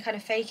kind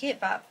of fake it,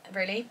 but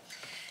really.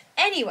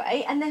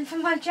 Anyway, and then for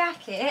my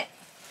jacket,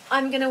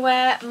 I'm going to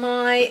wear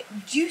my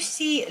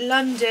Juicy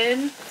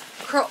London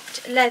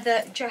cropped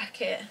leather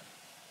jacket.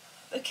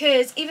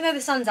 Because even though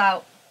the sun's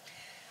out,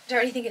 I don't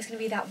really think it's going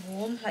to be that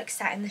warm, like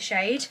sat in the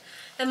shade.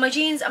 Then my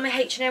jeans are my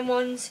H&M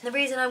ones. The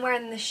reason I'm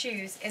wearing the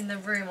shoes in the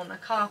room on the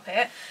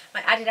carpet,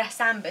 my Adidas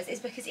Sambas, is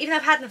because even though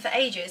I've had them for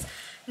ages,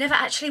 never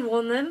actually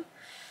worn them.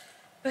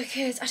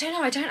 because I don't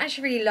know, I don't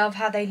actually really love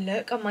how they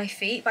look on my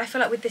feet, but I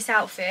feel like with this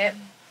outfit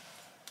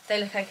they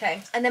look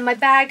okay. And then my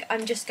bag,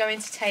 I'm just going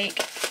to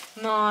take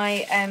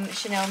my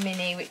Chanel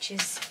mini, which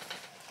is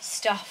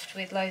stuffed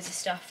with loads of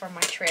stuff from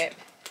my trip,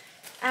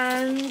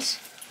 and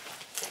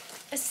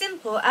as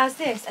simple as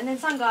this. And then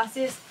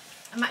sunglasses,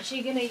 I'm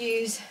actually going to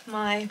use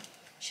my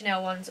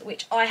Chanel ones,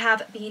 which I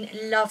have been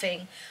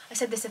loving. I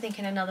said this I think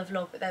in another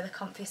vlog, but they're the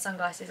comfiest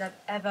sunglasses I've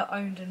ever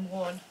owned and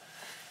worn.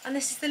 And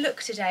this is the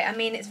look today. I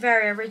mean, it's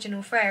very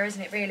original Freya,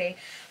 isn't it, really?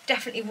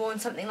 Definitely worn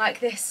something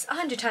like this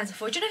 100 times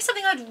before. Do you know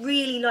something I'd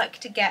really like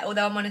to get,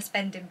 although I'm on a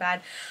spending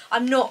ban?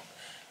 I'm not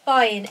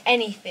buying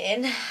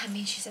anything. I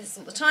mean, she says this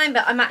all the time,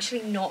 but I'm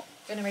actually not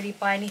going to really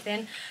buy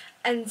anything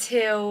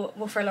until,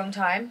 well, for a long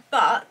time.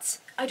 But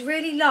I'd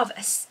really love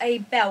a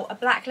belt, a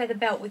black leather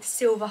belt with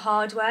silver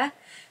hardware,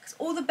 because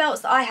all the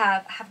belts that I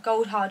have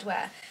gold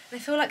hardware, and I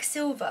feel like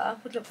silver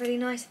would look really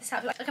nice with this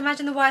outfit. Like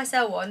imagine the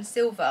YSL one,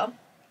 silver.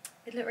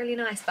 It'd look really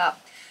nice, but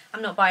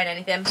I'm not buying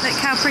anything. Look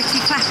how pretty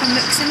Clapham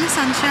looks in the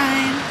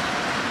sunshine.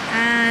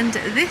 And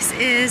this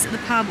is the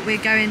pub we're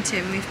going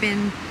to. We've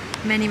been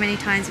many, many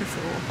times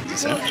before.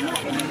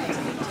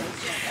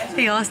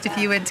 He asked if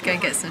you went to go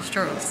and get some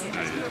straws.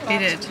 He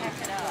did.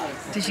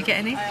 Did you get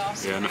any?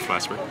 Yeah, and a fly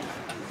spray.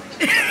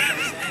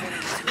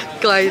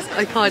 Guys,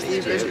 I can't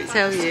even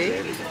tell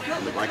you.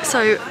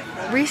 So,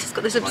 Reese has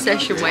got this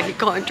obsession where he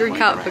can't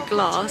drink out of a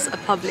glass, a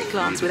public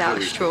glass, without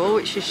a straw,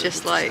 which is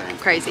just like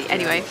crazy.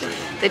 Anyway,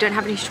 they don't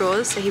have any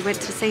straws, so he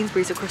went to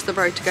Sainsbury's across the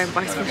road to go and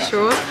buy some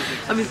straws.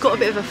 And we've got a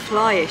bit of a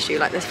fly issue,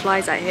 like there's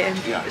flies out here.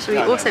 So we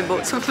also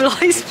bought some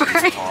fly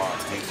spray.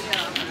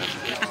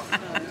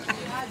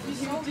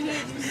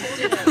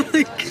 Oh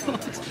my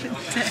god.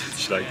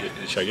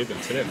 Should I give them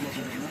to them?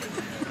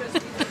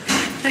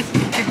 You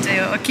can do.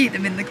 I'll keep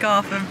them in the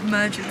car for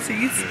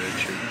emergencies.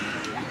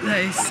 That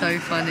is so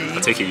funny. I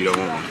take it you don't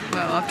want one.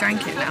 Well, I've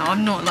drank it now.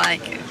 I'm not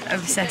like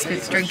obsessed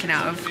with drinking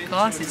out of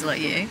glasses like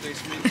you.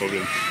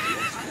 Problem.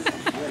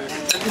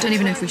 I don't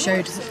even know if we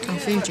showed our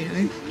food, you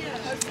know.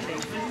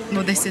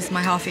 Well, this is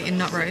my half-eaten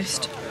nut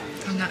roast.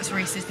 And that's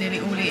Reese's nearly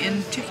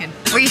all-eaten chicken.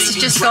 Reese has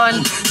just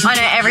gone, I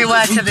know every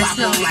word to this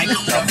song.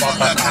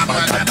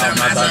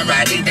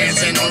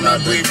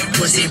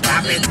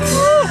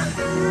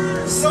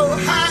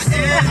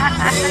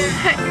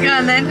 Go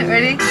on then,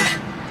 ready?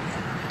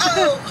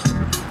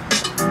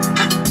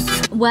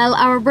 Well,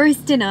 our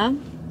roast dinner,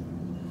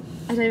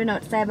 I don't even know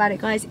what to say about it,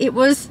 guys. It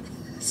was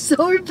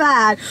so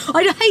bad.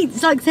 I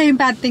hate like saying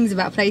bad things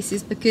about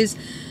places because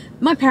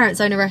my parents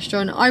own a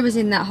restaurant. I was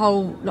in that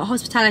whole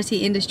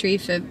hospitality industry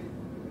for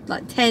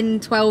like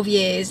 10-12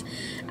 years,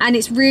 and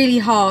it's really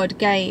hard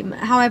game.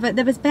 However,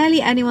 there was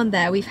barely anyone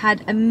there. We've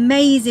had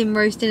amazing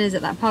roast dinners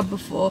at that pub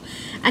before,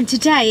 and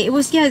today it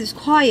was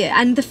quiet,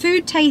 and the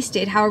food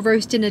tasted how a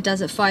roast dinner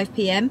does at 5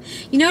 PM.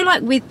 You know,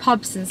 like with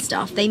pubs and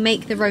stuff, they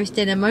make the roast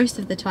dinner most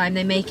of the time,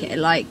 they make it at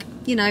like,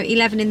 you know,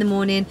 11 in the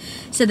morning,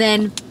 so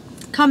then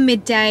come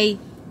midday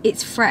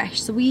it's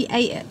fresh. So we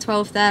ate at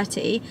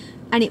 12:30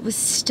 and it was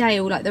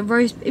stale, like the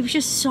roast, it was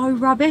just so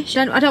rubbish.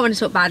 I don't want to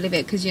talk badly of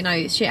it because, you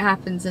know, shit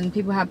happens and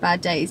people have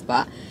bad days,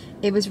 but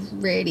it was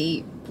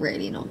really,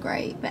 really not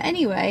great. But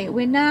anyway,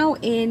 we're now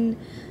in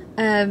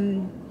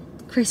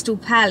Crystal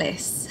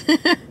Palace.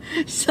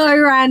 So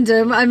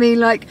random, I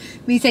mean, like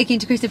me taking you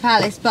to Crystal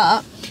Palace,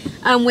 but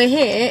we're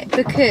here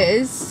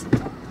because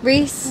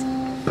Reese, do you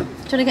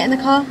want to get in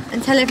the car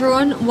and tell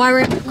everyone why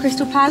we're at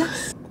Crystal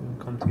Palace?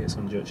 Come to get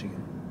some jerk chicken.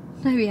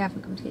 No, we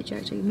haven't come to get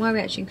jerk chicken. Why are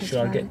we actually in Crystal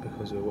Palace? Should I get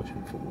because we're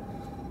watching football?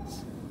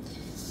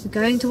 We're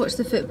going to watch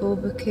the football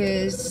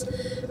because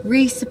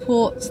Reese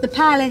supports the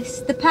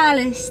Palace, the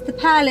Palace, the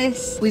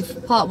Palace.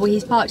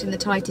 He's parked in the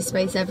tightest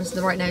space ever,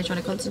 so right now he's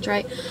trying to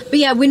concentrate. But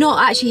yeah, we're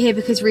not actually here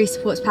because Reese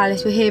supports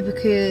Palace. We're here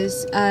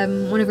because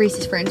one of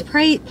Reese's friends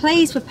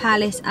plays for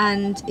Palace,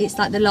 and it's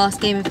like the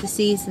last game of the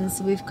season,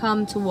 so we've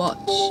come to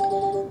watch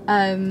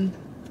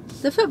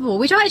the football,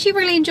 which I actually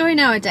really enjoy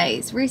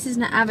nowadays. Reese is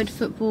an avid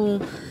football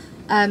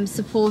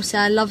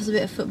supporter, loves a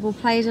bit of football.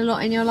 Played a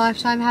lot in your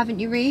lifetime, haven't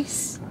you,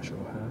 Reese? I sure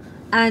have.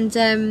 And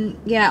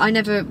yeah,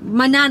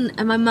 my nan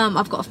and my mum,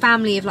 I've got a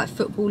family of like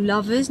football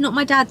lovers. Not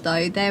my dad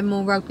though, they're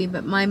more rugby,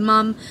 but my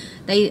mum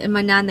and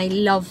my nan, they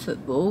love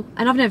football,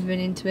 and I've never been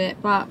into it,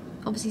 but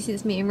obviously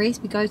since meeting Reese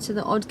we go to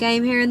the odd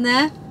game here and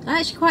there. I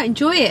actually quite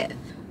enjoy it.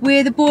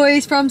 We're the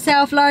boys from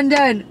South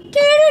London.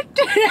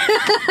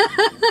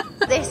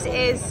 This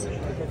is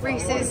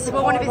Reese's,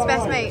 well, one of his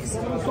best mates.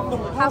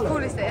 How cool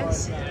is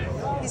this?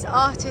 This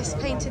artist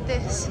painted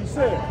this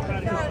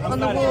on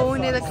the wall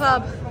near the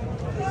club.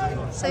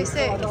 So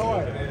sick.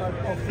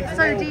 It's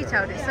so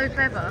detailed, it's so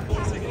clever.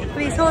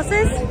 These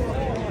horses,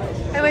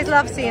 I always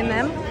love seeing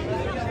them.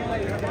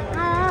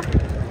 Aww,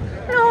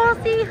 little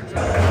horsey.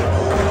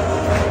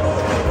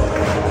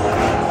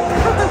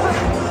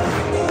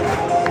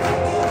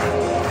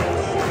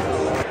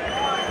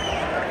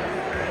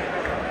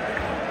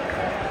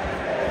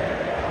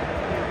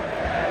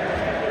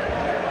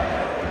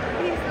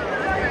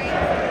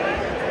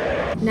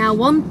 Now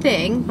one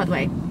thing, by the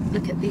way,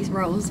 Look at these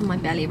rolls on my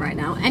belly right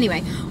now.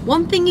 Anyway,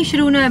 one thing you should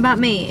all know about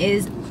me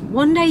is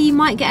one day you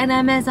might get an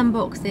Hermes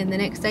unboxing, the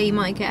next day you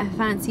might get a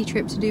fancy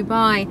trip to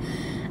Dubai,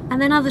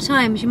 and then other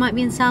times you might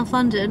be in South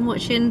London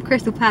watching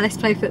Crystal Palace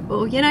play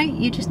football. You know,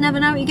 you just never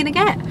know what you're gonna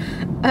get.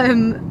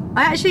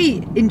 I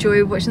actually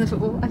enjoy watching the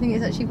football. I think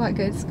it's actually quite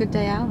good. It's a good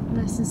day out,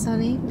 nice and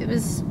sunny. It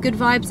was good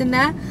vibes in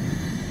there.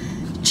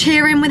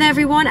 Cheering with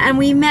everyone, and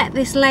we met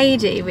this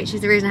lady, which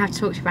is the reason I have to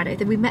talk to you about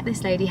it. We met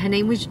this lady, her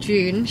name was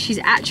June. She's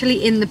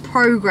actually in the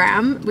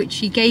programme which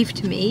she gave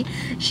to me.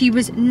 She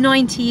was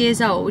 90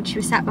 years old. She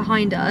was sat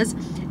behind us,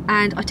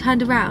 and I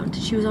turned around,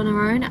 she was on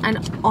her own,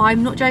 and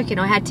I'm not joking,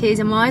 I had tears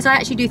in my eyes. I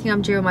actually do think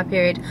I'm due on my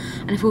period,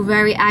 and I feel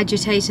very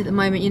agitated at the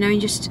moment, you know, and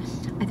just,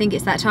 I think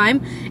it's that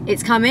time,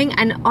 it's coming,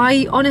 and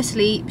I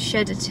honestly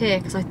shed a tear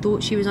because I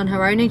thought she was on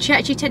her own, and she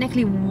actually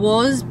technically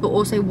was, but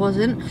also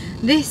wasn't.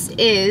 This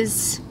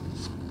is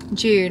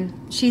June.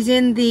 She's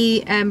in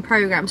the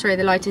programme. Sorry,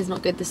 the light is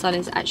not good, the sun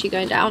is actually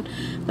going down,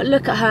 but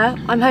look at her.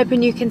 I'm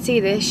hoping you can see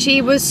this.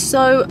 She was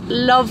so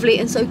lovely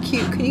and so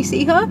cute. Can you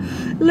see her?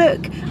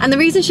 Look. And the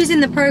reason she's in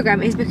the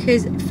programme is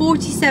because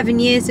 47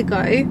 years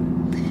ago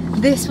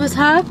this was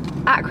her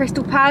at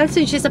Crystal Palace,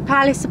 and she's a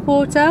Palace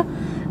supporter,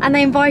 and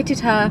they invited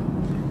her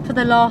for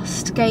the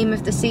last game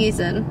of the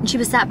season. She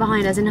was sat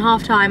behind us, in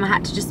half time I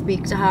had to just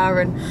speak to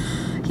her, and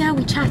yeah,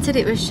 we chatted.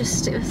 It was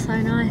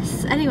so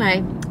nice.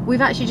 Anyway,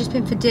 we've actually just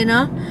been for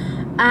dinner,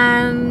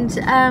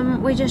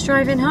 and we're just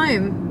driving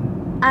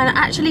home, and I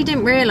actually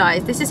didn't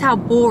realise, this is how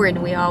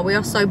boring we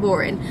are so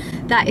boring,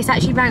 that it's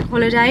actually bank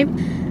holiday,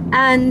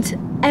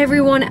 and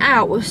everyone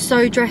out was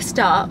so dressed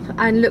up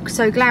and looked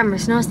so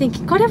glamorous, and I was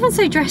thinking, God, everyone's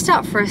so dressed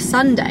up for a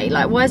Sunday,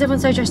 like why is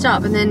everyone so dressed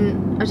up? And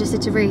then I just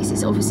said to Reese,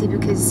 it's obviously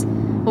because,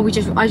 well,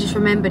 I just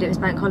remembered it was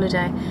bank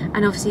holiday,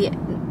 and obviously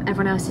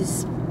everyone else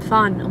is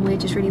fun and we're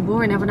just really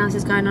boring. Everyone else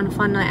is going on a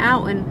fun night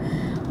out,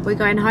 and we're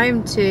going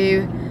home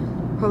to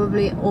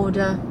probably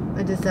order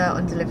a dessert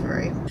on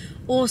delivery.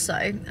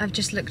 Also, I've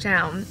just looked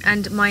down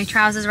and my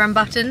trousers are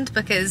unbuttoned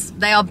because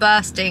they are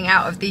bursting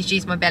out of these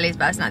jeans. My belly is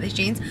bursting out of these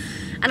jeans,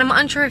 and I'm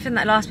unsure if in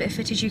that last bit of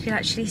footage you can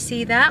actually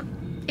see that.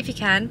 If you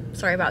can,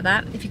 sorry about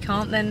that. If you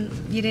can't, then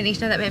you didn't need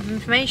to know that bit of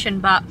information,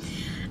 but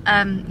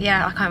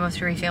yeah, I can't bother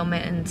to refilm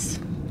it,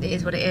 and it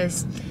is what it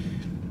is.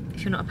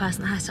 If you're not a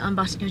person that has to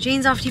unbutton your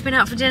jeans after you've been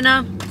out for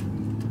dinner,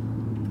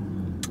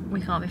 we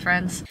can't be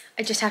friends.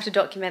 I just have to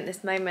document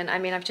this moment. I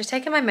mean, I've just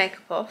taken my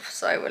makeup off,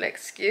 so will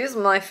excuse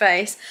my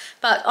face.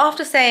 But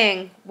after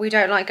saying we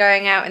don't like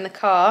going out in the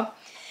car,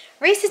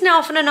 Reese is now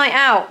off on a night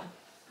out,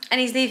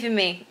 and he's leaving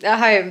me at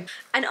home.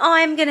 And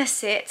I'm gonna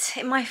sit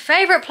in my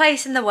favourite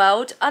place in the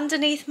world,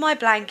 underneath my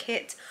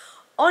blanket,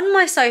 on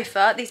my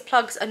sofa. These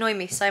plugs annoy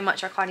me so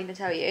much I can't even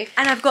tell you.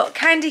 And I've got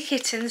Candy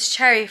Kittens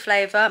cherry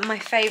flavour, my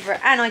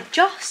favourite, and I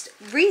just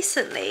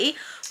recently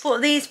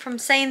bought these from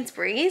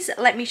Sainsbury's.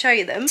 Let me show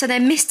you them. So they're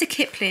Mr.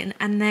 Kipling,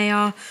 and they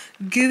are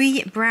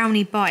gooey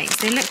brownie bites.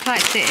 They look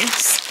like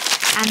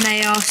this, and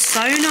they are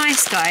so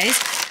nice,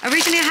 guys.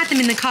 Originally I had them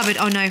in the cupboard.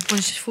 Oh no,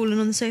 one's just fallen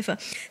on the sofa.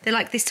 They're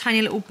like this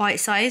tiny little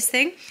bite-sized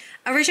thing.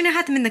 Originally I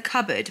had them in the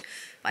cupboard,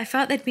 but I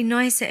felt they'd be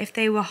nicer if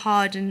they were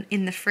hard and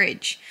in the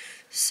fridge.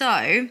 So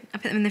I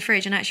put them in the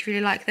fridge, and I actually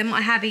really like them.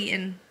 I have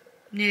eaten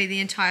nearly the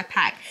entire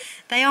pack.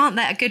 They aren't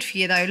that good for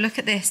you though. Look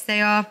at this.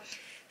 They are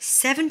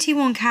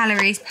 71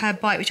 calories per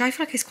bite, which I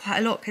feel like is quite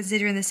a lot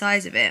considering the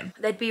size of it.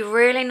 They'd be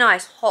really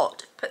nice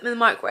hot. Put them in the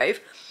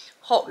microwave,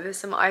 hot with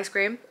some ice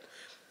cream.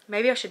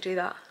 Maybe I should do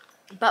that.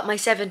 But my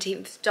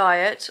 17th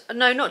diet,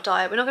 no, not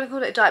diet, we're not going to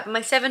call it a diet, but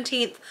my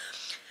 17th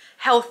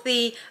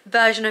healthy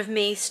version of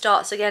me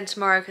starts again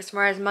tomorrow, because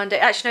tomorrow's Monday.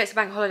 Actually, no, it's a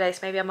bank holiday, so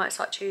maybe I might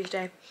start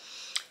Tuesday.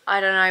 I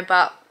don't know,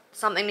 but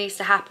something needs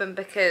to happen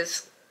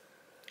because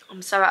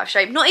I'm so out of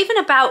shape. Not even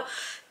about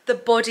the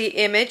body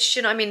image,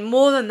 you know what I mean?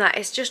 More than that,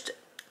 it's just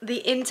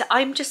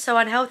I'm just so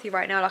unhealthy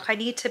right now. Like, I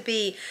need to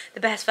be the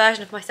best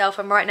version of myself,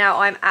 and right now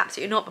I'm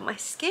absolutely not, but my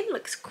skin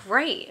looks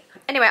great.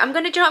 Anyway, do you know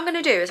what I'm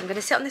gonna do is I'm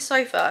gonna sit on this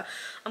sofa,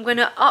 I'm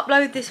gonna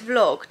upload this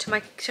vlog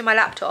to my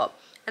laptop,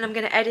 and I'm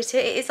gonna edit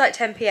it. It is like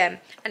 10 PM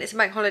and it's a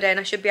bank holiday and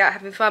I should be out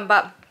having fun,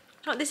 but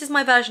this is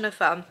my version of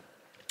fun.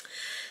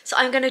 So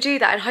I'm gonna do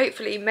that, and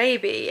hopefully,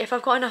 maybe if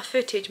I've got enough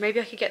footage,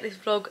 maybe I could get this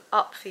vlog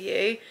up for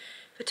you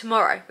for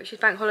tomorrow, which is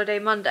bank holiday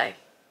Monday.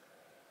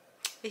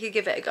 We could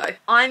give it a go.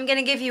 I'm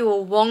gonna give you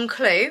all one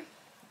clue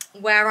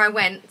where I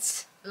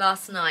went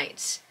last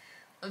night.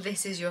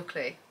 This is your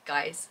clue,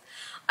 guys.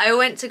 I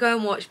went to go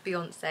and watch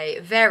Beyonce.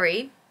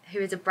 Very, who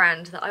is a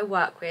brand that I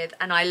work with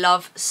and I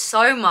love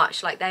so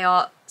much. Like, they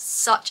are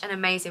such an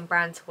amazing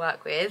brand to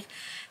work with.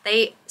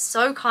 They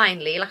so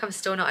kindly, like I'm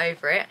still not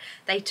over it,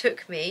 they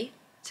took me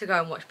to go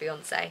and watch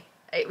Beyonce.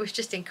 It was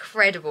just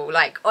incredible.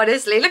 Like,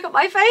 honestly, look at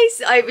my face.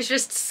 It was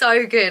just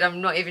so good.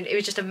 It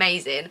was just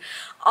amazing.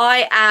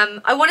 I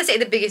want to say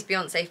the biggest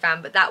Beyonce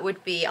fan, but that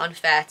would be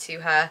unfair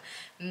to her,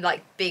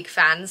 like, big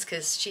fans,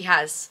 because she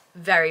has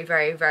very,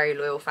 very, very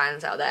loyal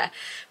fans out there.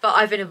 But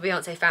I've been a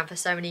Beyonce fan for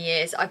so many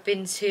years. I've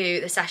been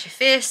to the Sasha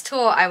Fierce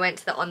tour. I went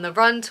to the On The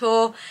Run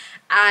tour.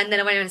 And then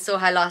I went and saw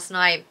her last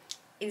night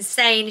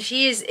insane.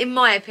 She is, in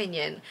my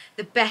opinion,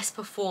 the best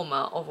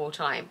performer of all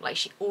time. Like,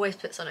 she always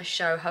puts on a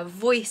show. Her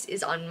voice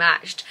is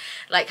unmatched.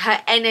 Like,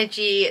 her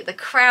energy, the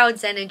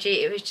crowd's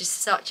energy, it was just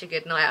such a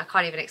good night. I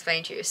can't even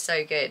explain to you, it was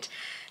so good.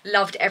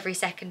 Loved every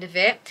second of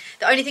it.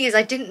 The only thing is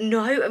I didn't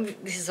know,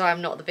 this is why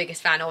I'm not the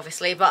biggest fan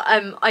obviously, but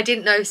I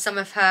didn't know some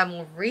of her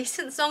more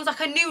recent songs. Like,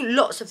 I knew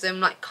lots of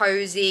them, like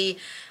Cozy,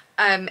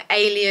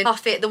 Alien,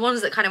 Puff It, the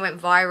ones that kind of went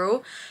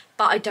viral,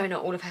 but I don't know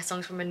all of her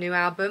songs from a new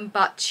album.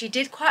 But she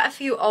did quite a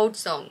few old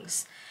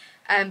songs,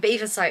 but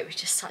even so, it was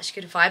just such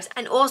good vibes.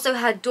 And also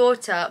her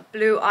daughter,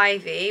 Blue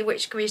Ivy,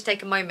 which, can we just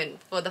take a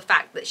moment for the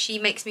fact that she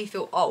makes me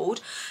feel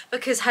old,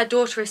 because her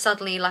daughter is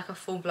suddenly like a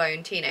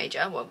full-blown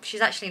teenager. Well, she's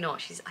actually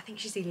not, I think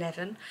she's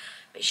 11,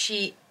 but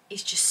she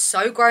is just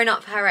so grown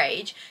up for her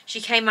age. She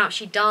came out,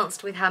 she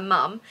danced with her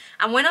mum,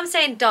 and when I'm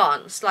saying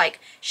dance, like,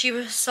 she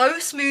was so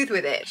smooth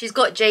with it. She's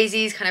got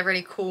Jay-Z's kind of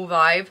really cool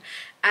vibe,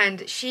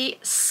 and she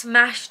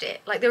smashed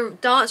it. Like, the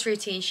dance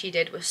routine she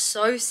did was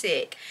so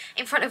sick.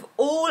 In front of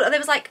there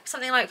was like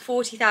something like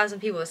 40,000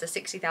 people, there's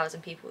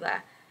 60,000 people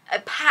there. A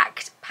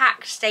packed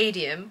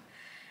stadium,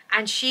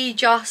 and she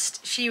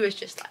was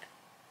just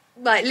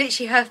like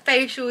literally her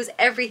facials,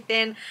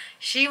 everything.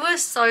 She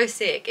was so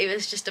sick. It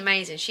was just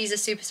amazing. She's a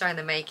superstar in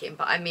the making,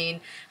 but I mean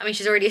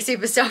she's already a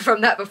superstar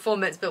from that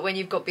performance, but when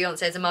you've got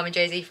Beyonce as a mum and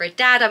Jay-Z for a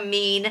dad,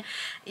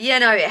 you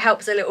know, it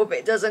helps a little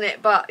bit, doesn't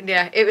it? But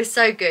yeah, it was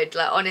so good.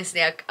 Like,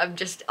 honestly,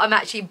 I'm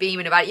actually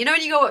beaming about it. You know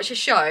when you go watch a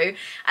show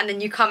and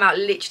then you come out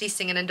literally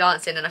singing and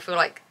dancing, and I feel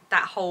like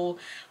that whole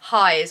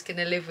high is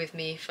gonna live with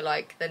me for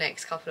like the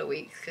next couple of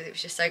weeks, because it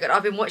was just so good.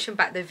 I've been watching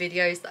back the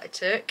videos that I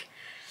took.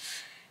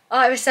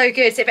 Oh, it was so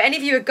good. So if any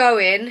of you are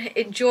going,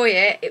 enjoy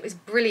it. It was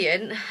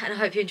brilliant, and I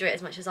hope you enjoy it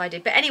as much as I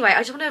did. But anyway,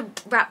 I just want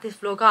to wrap this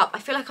vlog up. I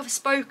feel like I've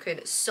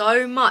spoken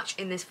so much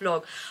in this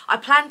vlog. I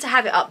planned to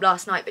have it up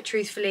last night, but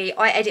truthfully,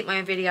 I edit my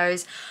own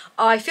videos.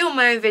 I film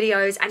my own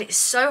videos, and it's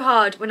so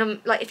hard when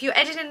I'm like, if you're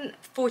editing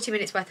 40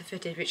 minutes worth of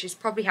footage, which is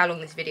probably how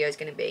long this video is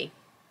going to be,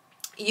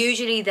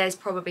 usually there's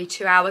probably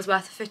 2 hours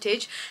worth of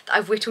footage that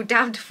I've whittled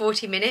down to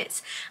 40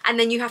 minutes, and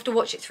then you have to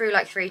watch it through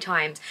like 3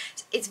 times.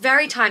 It's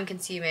very time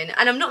consuming,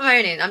 and I'm not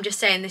moaning, I'm just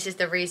saying this is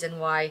the reason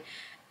why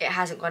it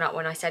hasn't gone up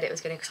when I said it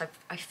was going to, because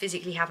I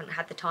physically haven't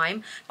had the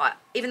time. But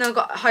even though I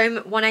got home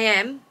at 1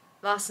 AM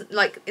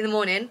in the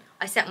morning,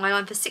 I set my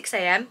alarm for 6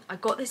 AM, I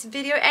got this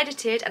video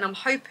edited, and I'm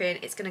hoping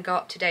it's going to go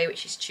up today,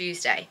 which is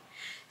Tuesday.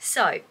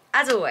 So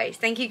as always,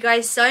 thank you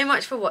guys so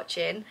much for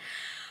watching.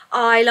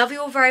 I love you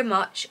all very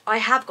much. I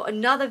have got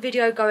another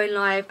video going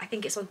live, I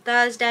think it's on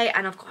Thursday,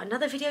 and I've got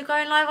another video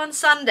going live on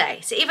Sunday.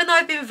 So even though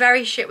I've been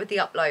very shit with the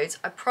uploads,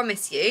 I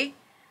promise you,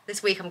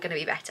 this week I'm going to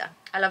be better.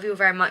 I love you all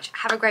very much.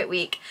 Have a great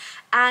week,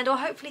 and I'll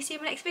hopefully see you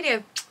in my next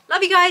video.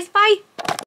 Love you guys. Bye.